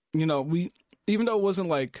 we, even though it wasn't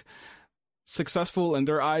like successful in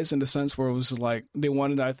their eyes in the sense where it was like they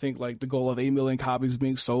wanted, I think, like the goal of 8 million copies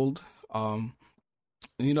being sold.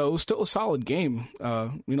 It was still a solid game.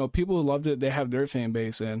 People loved it. They have their fan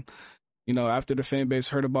base, and after the fan base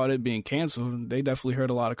heard about it being canceled, they definitely heard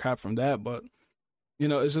a lot of crap from that. But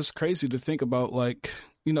it's just crazy to think about, like,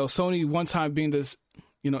 Sony one time being this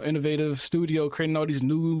innovative studio, creating all these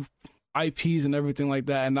new IPs and everything like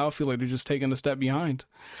that, and now I feel like they're just taking a step behind.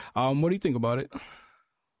 What do you think about it?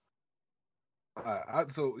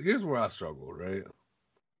 So here's where I struggle, right?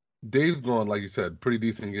 Days Gone, like you said, pretty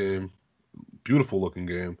decent game, beautiful looking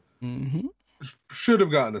game. Mm-hmm. Should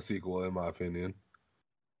have gotten a sequel, in my opinion,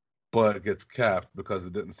 but it gets capped because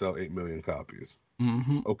it didn't sell 8 million copies.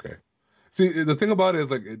 Mm-hmm. Okay. See, the thing about it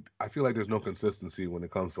is, like, I feel like there's no consistency when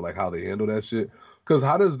it comes to like how they handle that shit. Because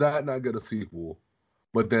how does that not get a sequel,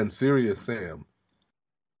 but then Serious Sam,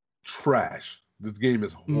 trash. This game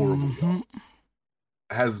is horrible, Mm-hmm. y'all.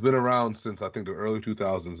 has been around since I think the early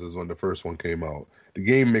 2000s is when the first one came out. The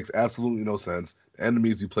game makes absolutely no sense. The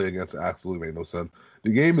enemies you play against absolutely make no sense. The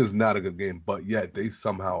game is not a good game, but yet they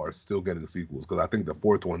somehow are still getting sequels because I think the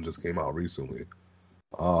fourth one just came out recently.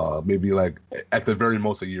 Maybe like at the very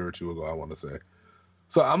most a year or two ago, I want to say.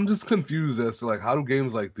 So I'm just confused as to like how do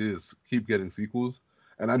games like this keep getting sequels?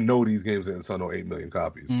 And I know these games didn't sell no 8 million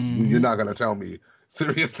copies. You're not gonna tell me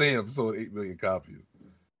Serious Sam sold 8 million copies.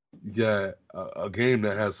 Yeah, a game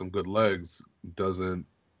that has some good legs doesn't.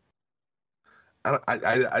 You know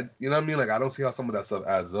what I mean? Like, I don't see how some of that stuff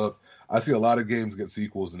adds up. I see a lot of games get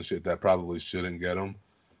sequels and shit that probably shouldn't get them.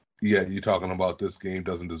 Yeah, you're talking about this game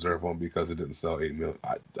doesn't deserve one because it didn't sell 8 million.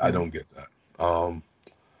 I don't get that.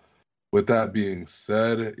 With that being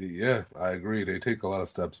said, yeah, I agree. They take a lot of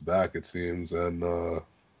steps back, it seems, and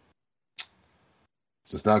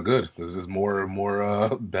it's just not good. There's just more and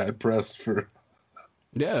more bad press for.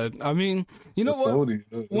 Yeah, I mean, you know what? Sony.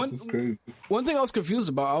 This is crazy. One thing I was confused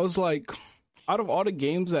about, I was like, out of all the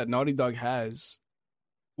games that Naughty Dog has,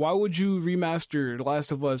 why would you remaster The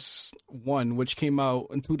Last of Us 1, which came out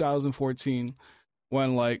in 2014,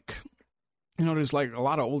 when, like, you know, there's, like, a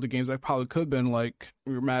lot of older games that probably could have been, like,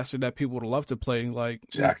 remastered that people would love to play, like...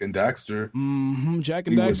 Jak and Daxter. Jak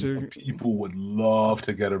and Daxter. People would love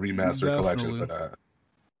to get a remastered collection for that.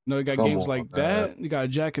 No, you got games like that. You got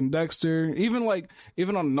Jak and Daxter.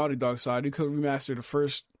 Even on the Naughty Dog side, you could remaster the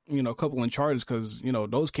first, you know, couple Uncharted because, you know,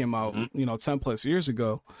 those came out, you know, 10 plus years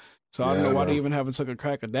ago. So I don't know why they even haven't took a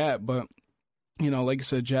crack at that. But, you know, like I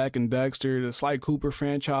said, Jak and Daxter, the Sly Cooper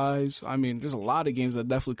franchise. I mean, there's a lot of games that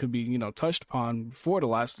definitely could be, you know, touched upon before The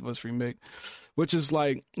Last of Us remake, which is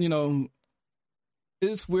like, you know,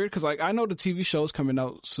 it's weird because, like, I know the TV show is coming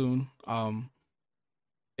out soon.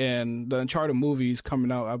 And the Uncharted movie's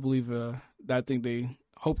coming out, I believe, I think they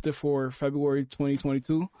hoped it for February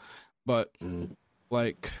 2022. But,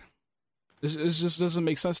 like, it just doesn't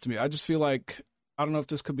make sense to me. I just feel like, I don't know if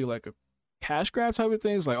this could be like a cash grab type of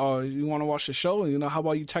thing. It's like, oh, you want to watch the show? You know, how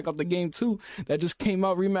about you check out the game too? That just came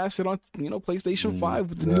out remastered on, you know, PlayStation 5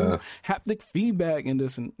 with the new haptic feedback and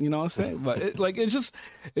this, and you know what I'm saying? But,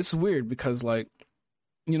 it's weird because, like,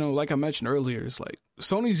 you know, like I mentioned earlier, it's like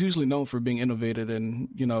Sony's usually known for being innovative and,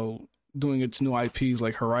 you know, doing its new IPs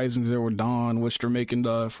like Horizon Zero Dawn, which they're making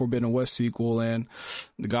the Forbidden West sequel, and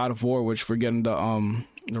the God of War, which we're getting the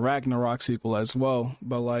Ragnarok sequel as well.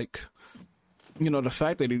 But, like, you know, the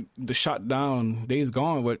fact that they shot down Days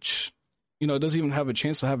Gone, which, you know, doesn't even have a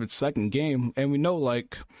chance to have its second game. And we know,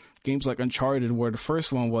 like, games like Uncharted, where the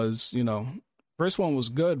first one was, you know, first one was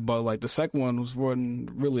good, but like the second one was when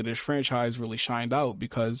really this franchise really shined out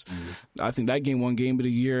because I think that game won Game of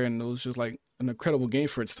the Year, and it was just like an incredible game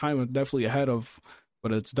for its time and definitely ahead of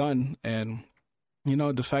what it's done. And, you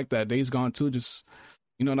know, the fact that Days Gone 2 just,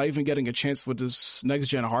 you know, not even getting a chance with this next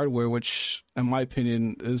gen hardware, which in my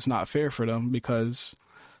opinion is not fair for them because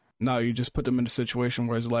now you just put them in a situation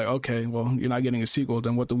where it's like, okay, well, you're not getting a sequel,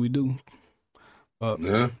 then what do we do? But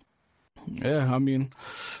yeah, I mean,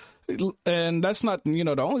 and that's not, you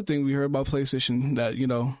know, the only thing we heard about PlayStation that, you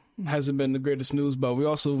know, hasn't been the greatest news, but we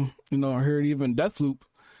also, you know, heard even Deathloop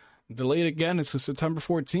delayed again. It's September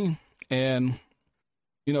 14th. And,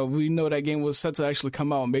 you know, we know that game was set to actually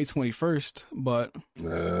come out on May 21st, but,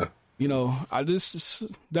 you know, this is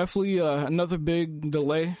definitely another big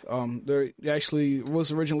delay. There actually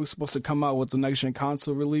was originally supposed to come out with the next gen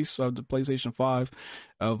console release of the PlayStation 5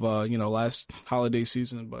 of, you know, last holiday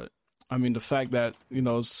season, but I mean, the fact that, you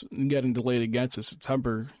know, it's getting delayed again to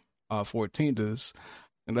September 14th is,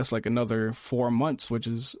 and that's like another 4 months, which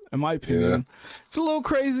is, in my opinion, it's a little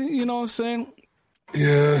crazy, you know what I'm saying?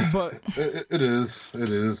 Yeah, but it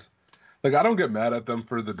is. Like, I don't get mad at them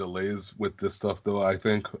for the delays with this stuff, though. I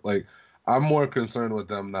think, like, I'm more concerned with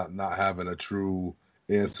them not having a true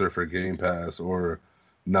answer for Game Pass or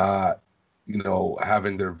not, you know,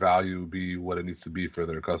 having their value be what it needs to be for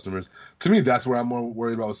their customers. To me, that's where I'm more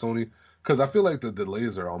worried about with Sony, because I feel like the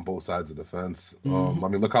delays are on both sides of the fence. I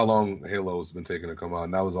mean, look how long Halo's been taking to come out,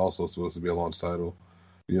 and that was also supposed to be a launch title.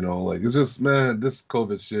 You know, like, it's just, man, this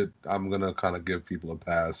COVID shit, I'm going to kind of give people a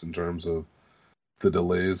pass in terms of the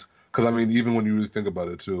delays. Because, I mean, even when you really think about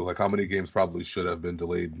it, too, like, how many games probably should have been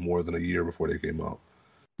delayed more than a year before they came out?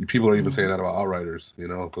 People are even saying that about Outriders, you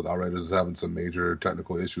know, because Outriders is having some major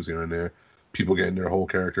technical issues here and there. People getting their whole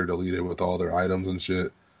character deleted with all their items and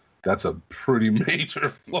shit. That's a pretty major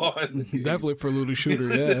flaw in the game. Definitely for a looter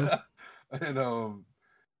shooter, yeah. And,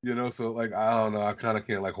 you know, so, like, I don't know. I kind of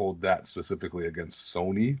can't, like, hold that specifically against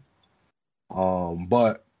Sony.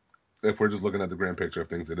 But if we're just looking at the grand picture of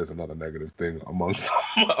things, it is another negative thing amongst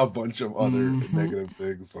a bunch of other negative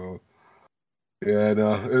things. So, yeah,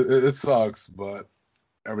 no, it sucks, but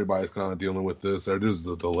everybody's kind of dealing with this. There's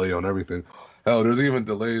the delay on everything. Hell, there's even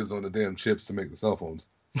delays on the damn chips to make the cell phones.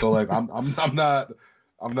 So like, I'm not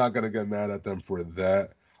gonna get mad at them for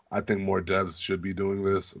that. I think more devs should be doing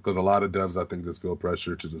this because a lot of devs I think just feel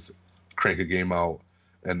pressure to just crank a game out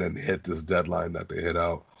and then hit this deadline that they hit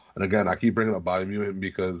out. And again, I keep bringing up Biomutant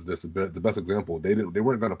because this is the best example. They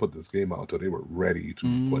weren't gonna put this game out until they were ready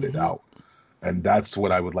to put it out, and that's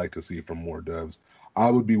what I would like to see from more devs. I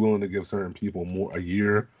would be willing to give certain people more, a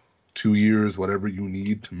year, 2 years, whatever you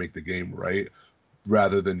need to make the game right,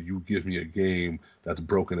 rather than you give me a game that's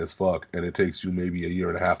broken as fuck and it takes you maybe a year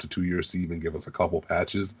and a half to 2 years to even give us a couple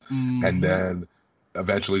patches, and then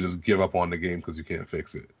eventually just give up on the game because you can't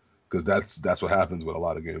fix it. Because that's what happens with a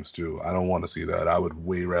lot of games too. I don't want to see that. I would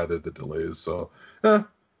way rather the delays. So,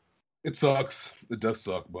 it sucks. It does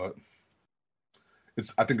suck, but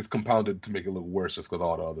I think it's compounded to make it look worse just because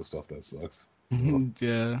all the other stuff that sucks.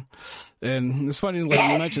 Yeah, and it's funny, like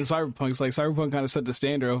you mentioned Cyberpunk. It's like Cyberpunk kind of set the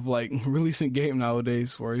standard of like releasing game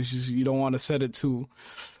nowadays, where it's just you don't want to set it to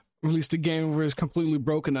release the game where it's completely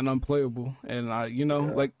broken and unplayable. And I,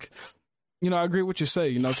 like, I agree with what you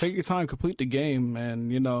say. Take your time, complete the game,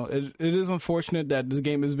 and it is unfortunate that this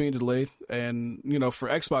game is being delayed, and for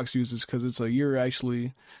Xbox users because it's a year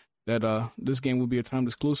actually that this game will be a timed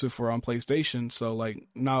exclusive for on PlayStation. So like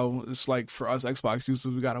now it's like for us Xbox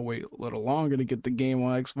users, we gotta wait a little longer to get the game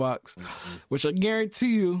on Xbox, which I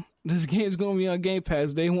guarantee you this game is gonna be on Game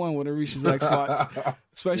Pass day one when it reaches Xbox,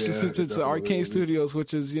 especially since it's Arcane Studios,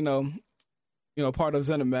 which is part of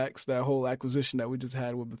ZeniMax, that whole acquisition that we just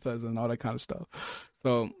had with Bethesda and all that kind of stuff.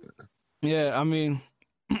 So yeah, I mean.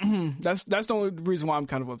 That's the only reason why I'm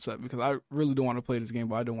kind of upset, because I really do want to play this game,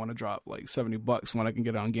 but I don't want to drop like $70 when I can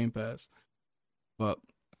get it on Game Pass. But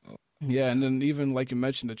yeah, and then even like you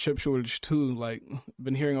mentioned, the chip shortage too. Like,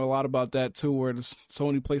 been hearing a lot about that too, where the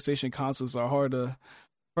Sony PlayStation consoles are hard to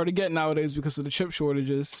get nowadays because of the chip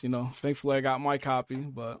shortages. Thankfully I got my copy,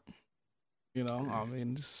 but I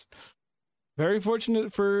mean, just very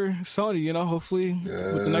fortunate for Sony, hopefully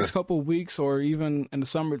with the next couple of weeks or even in the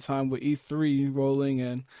summertime with E3 rolling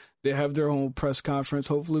and they have their own press conference,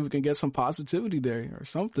 hopefully we can get some positivity there or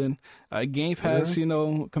something. Game Pass,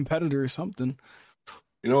 competitor or something.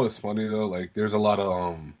 It's funny though, like there's a lot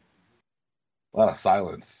of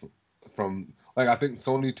silence from, like, I think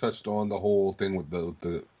Sony touched on the whole thing with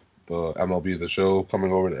the MLB, the show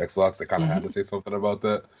coming over to Xbox. They kind of had to say something about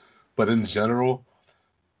that. But in general,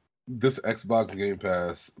 this Xbox Game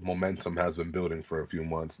Pass momentum has been building for a few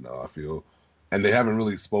months now, I feel. And they haven't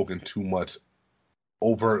really spoken too much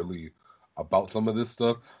overtly about some of this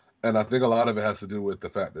stuff. And I think a lot of it has to do with the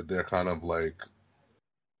fact that they're kind of like,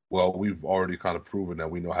 well, we've already kind of proven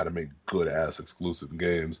that we know how to make good-ass exclusive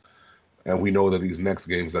games. And we know that these next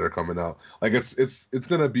games that are coming out, like it's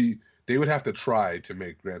going to be, they would have to try to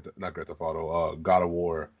make not Grand Theft Auto, God of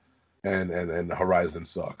War and Horizon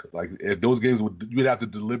suck. Like, if those games you'd have to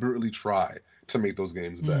deliberately try to make those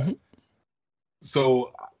games bad.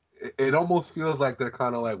 So it almost feels like they're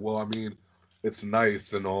kind of like, well, I mean, it's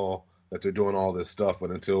nice and all that they're doing all this stuff,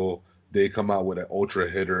 but until they come out with an ultra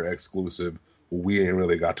hitter exclusive, we ain't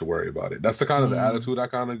really got to worry about it. That's the kind of the attitude I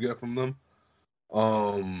kind of get from them.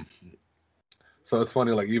 So it's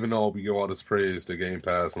funny, like, even though we give all this praise to Game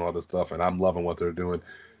Pass and all this stuff, and I'm loving what they're doing,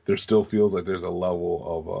 there still feels like there's a level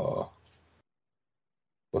of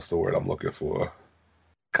what's the word I'm looking for?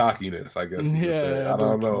 Cockiness, I guess you could say. I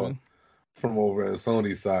don't know, from over at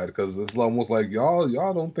Sony's side, because it's almost like y'all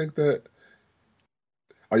don't think that.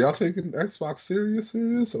 Are y'all taking Xbox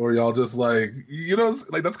serious, or y'all just like,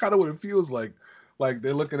 like that's kind of what it feels like. Like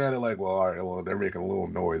they're looking at it like, well, all right, well, they're making a little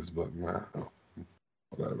noise, but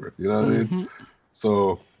whatever. You know what I mean?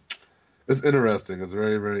 So it's interesting. It's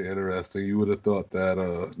very, very interesting. You would have thought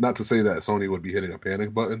that, not to say that Sony would be hitting a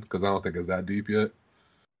panic button, because I don't think it's that deep yet,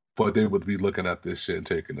 but they would be looking at this shit and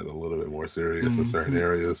taking it a little bit more serious in certain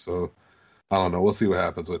areas. So I don't know. We'll see what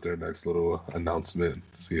happens with their next little announcement,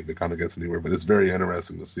 see if it kind of gets anywhere. But it's very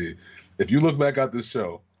interesting to see. If you look back at this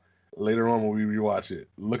show later on when we rewatch it,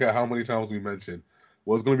 look at how many times we mentioned,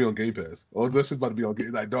 well, it's going to be on Game Pass. Oh, this shit's about to be on Game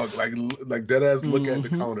Pass. Like, dog, like dead ass look at the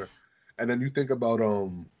counter. And then you think about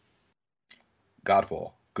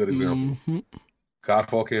Godfall. Good example.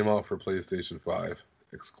 Godfall came out for PlayStation 5.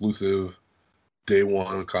 Exclusive. Day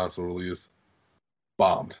one console release.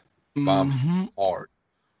 Bombed hard.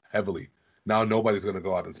 Heavily. Now nobody's going to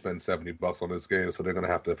go out and spend $70 on this game, so they're going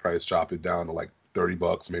to have to price chop it down to like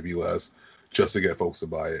 $30, maybe less, just to get folks to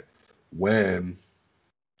buy it. When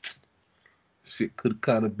shit could have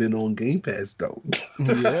kind of been on Game Pass, though. Yep.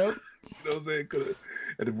 You know what I'm saying?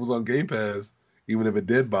 And if it was on Game Pass, even if it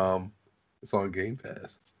did bomb, it's on Game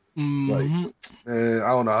Pass. Like, And I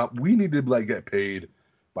don't know. We need to like get paid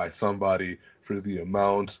by somebody for the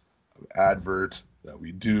amount of adverts that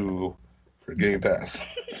we do for Game Pass.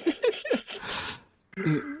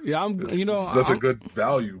 Yeah, It's such a good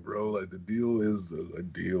value, bro. Like the deal is a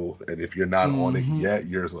deal, and if you're not on it yet,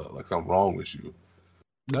 you're like something wrong with you.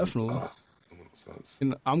 Definitely. Sense.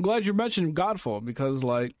 And I'm glad you mentioned Godfall because,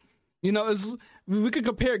 like, we could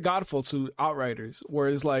compare Godfall to Outriders,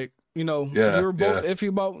 whereas, like, we were both iffy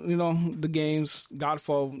about, the games.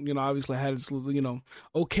 Godfall, obviously had its,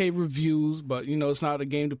 okay reviews, but, it's not a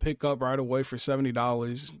game to pick up right away for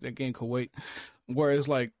 $70. That game could wait. Whereas,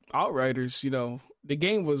 like, Outriders, the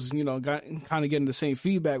game was, kind of getting the same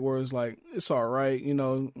feedback where it's like, it's all right.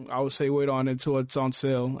 I would say wait on it until it's on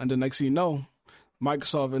sale. And the next thing you know,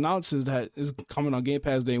 Microsoft announces that it's coming on Game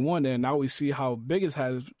Pass day one, and now we see how big it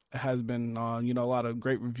has been. A lot of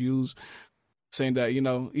great reviews saying that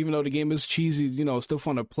even though the game is cheesy, it's still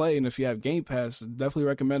fun to play, and if you have Game Pass, definitely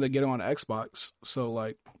recommend it. Get it on Xbox. So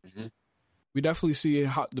like, we definitely see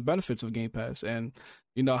the benefits of Game Pass, and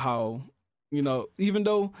how even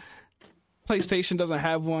though PlayStation doesn't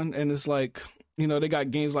have one, and it's like. They got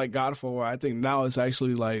games like Godfall where I think now it's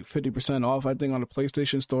actually like 50% off, I think, on the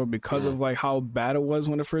PlayStation Store because of like how bad it was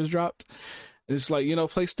when it first dropped. It's like,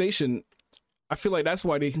 PlayStation, I feel like that's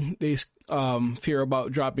why they fear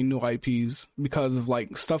about dropping new IPs because of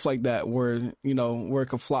like stuff like that where, where it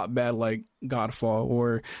could flop bad like Godfall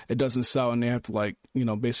or it doesn't sell and they have to like,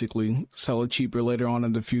 basically sell it cheaper later on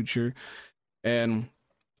in the future. And,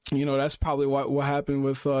 that's probably what happened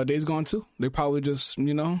with Days Gone too. They probably just,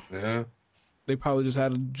 Yeah. They probably just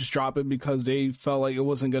had to just drop it because they felt like it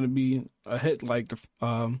wasn't going to be a hit like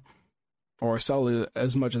or sell it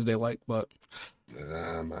as much as they like. But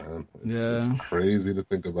yeah, man, it's crazy to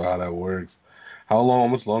think about how that works. How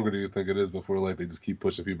much longer do you think it is before like they just keep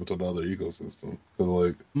pushing people to the other ecosystem?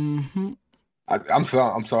 Because like,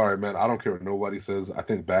 I'm sorry, man. I don't care what nobody says. I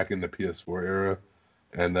think back in the PS4 era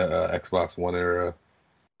and the Xbox One era,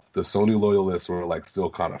 the Sony loyalists were like still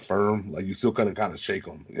kind of firm. Like you still couldn't kind of shake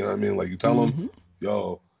them. You know what I mean? Like you tell them,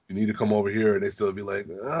 yo, you need to come over here, and they still be like,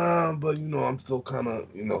 but I'm still kind of,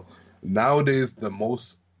 Nowadays, the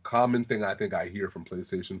most common thing I think I hear from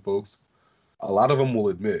PlayStation folks, a lot of them will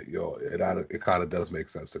admit, it kind of does make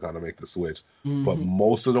sense to kind of make the switch. But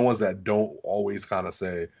most of the ones that don't always kind of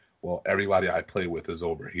say, well, everybody I play with is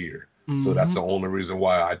over here. So that's the only reason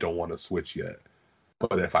why I don't want to switch yet.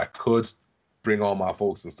 But if I could bring all my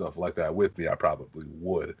folks and stuff like that with me, I probably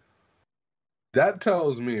would. That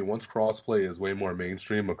tells me once crossplay is way more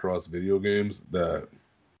mainstream across video games that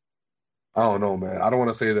I don't know, man. I don't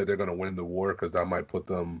want to say that they're gonna win the war because that might put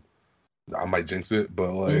them. I might jinx it,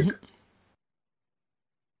 but like,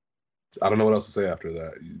 I don't know what else to say after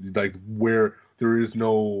that. Like where there is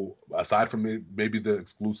no, aside from maybe the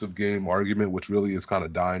exclusive game argument, which really is kind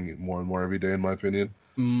of dying more and more every day, in my opinion.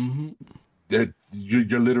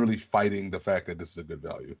 You're literally fighting the fact that this is a good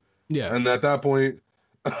value. Yeah. And at that point,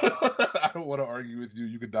 I don't want to argue with you.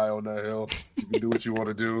 You can die on that hill. You can do what you want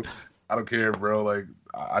to do. I don't care, bro. Like,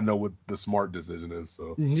 I know what the smart decision is.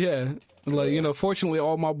 So yeah, like fortunately,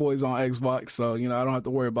 all my boys on Xbox, so I don't have to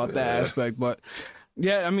worry about that aspect. But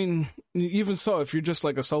yeah, I mean, even so, if you're just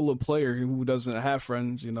like a solo player who doesn't have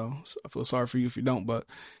friends, I feel sorry for you if you don't. But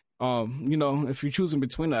if you're choosing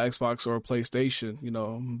between the Xbox or a PlayStation,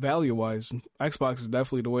 value-wise, Xbox is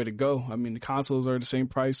definitely the way to go. I mean, the consoles are the same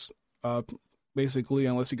price, basically,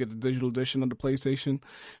 unless you get the digital edition of the PlayStation.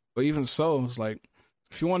 But even so, it's like,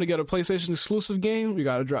 if you want to get a PlayStation exclusive game, you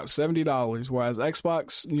got to drop $70. Whereas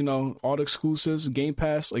Xbox, all the exclusives, Game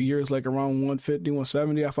Pass, a year is like around $150,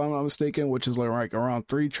 $170, if I'm not mistaken, which is like around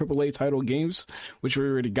 3 AAA title games, which we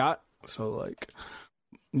already got. So, like,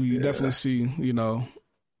 you definitely see,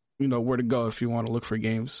 where to go if you want to look for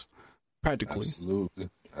games, practically.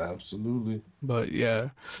 Absolutely. But yeah,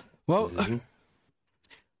 well,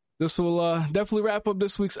 this will definitely wrap up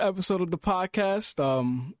this week's episode of the podcast.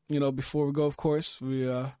 Before we go, of course, we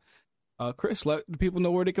Chris, let the people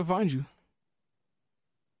know where they can find you.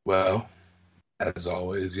 Well, as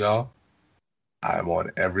always, y'all, I'm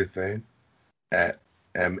on everything at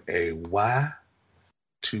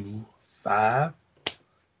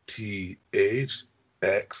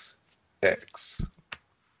MAY25THXX.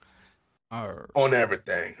 On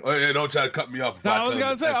everything. Don't try to cut me off. No, I was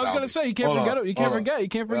gonna say, you can't forget it. You can't forget. I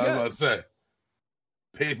was gonna say,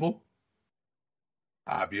 people,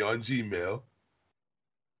 I'll be on Gmail.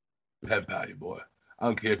 Pen pal you, boy. I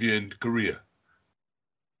don't care if you're in Korea.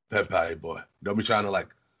 Pen pal you, boy. Don't be trying to like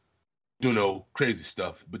do no crazy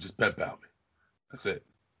stuff, but just pen pal me. That's it.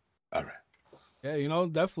 All right. Yeah,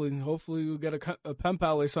 definitely. Hopefully we'll get a pen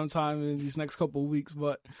pal sometime in these next couple of weeks.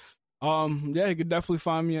 But Yeah, you can definitely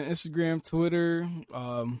find me on Instagram, Twitter,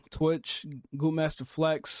 Twitch, Goopmaster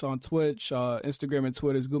Flex on Twitch. Instagram and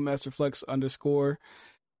Twitter is Goopmaster _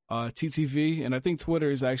 TTV, and I think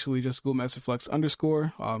Twitter is actually just Goopmaster Flex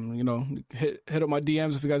 _. Hit up my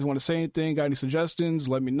DMs if you guys want to say anything, got any suggestions,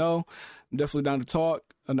 let me know. I'm definitely down to talk.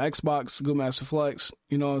 On Xbox, Goopmaster Flex.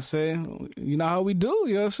 You know what I'm saying? You know how we do.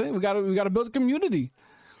 You know what I'm saying? We gotta build a community.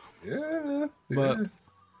 Yeah. But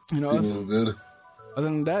Seems good. Other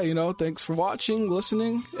than that, thanks for watching,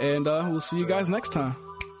 listening, and we'll see you guys next time.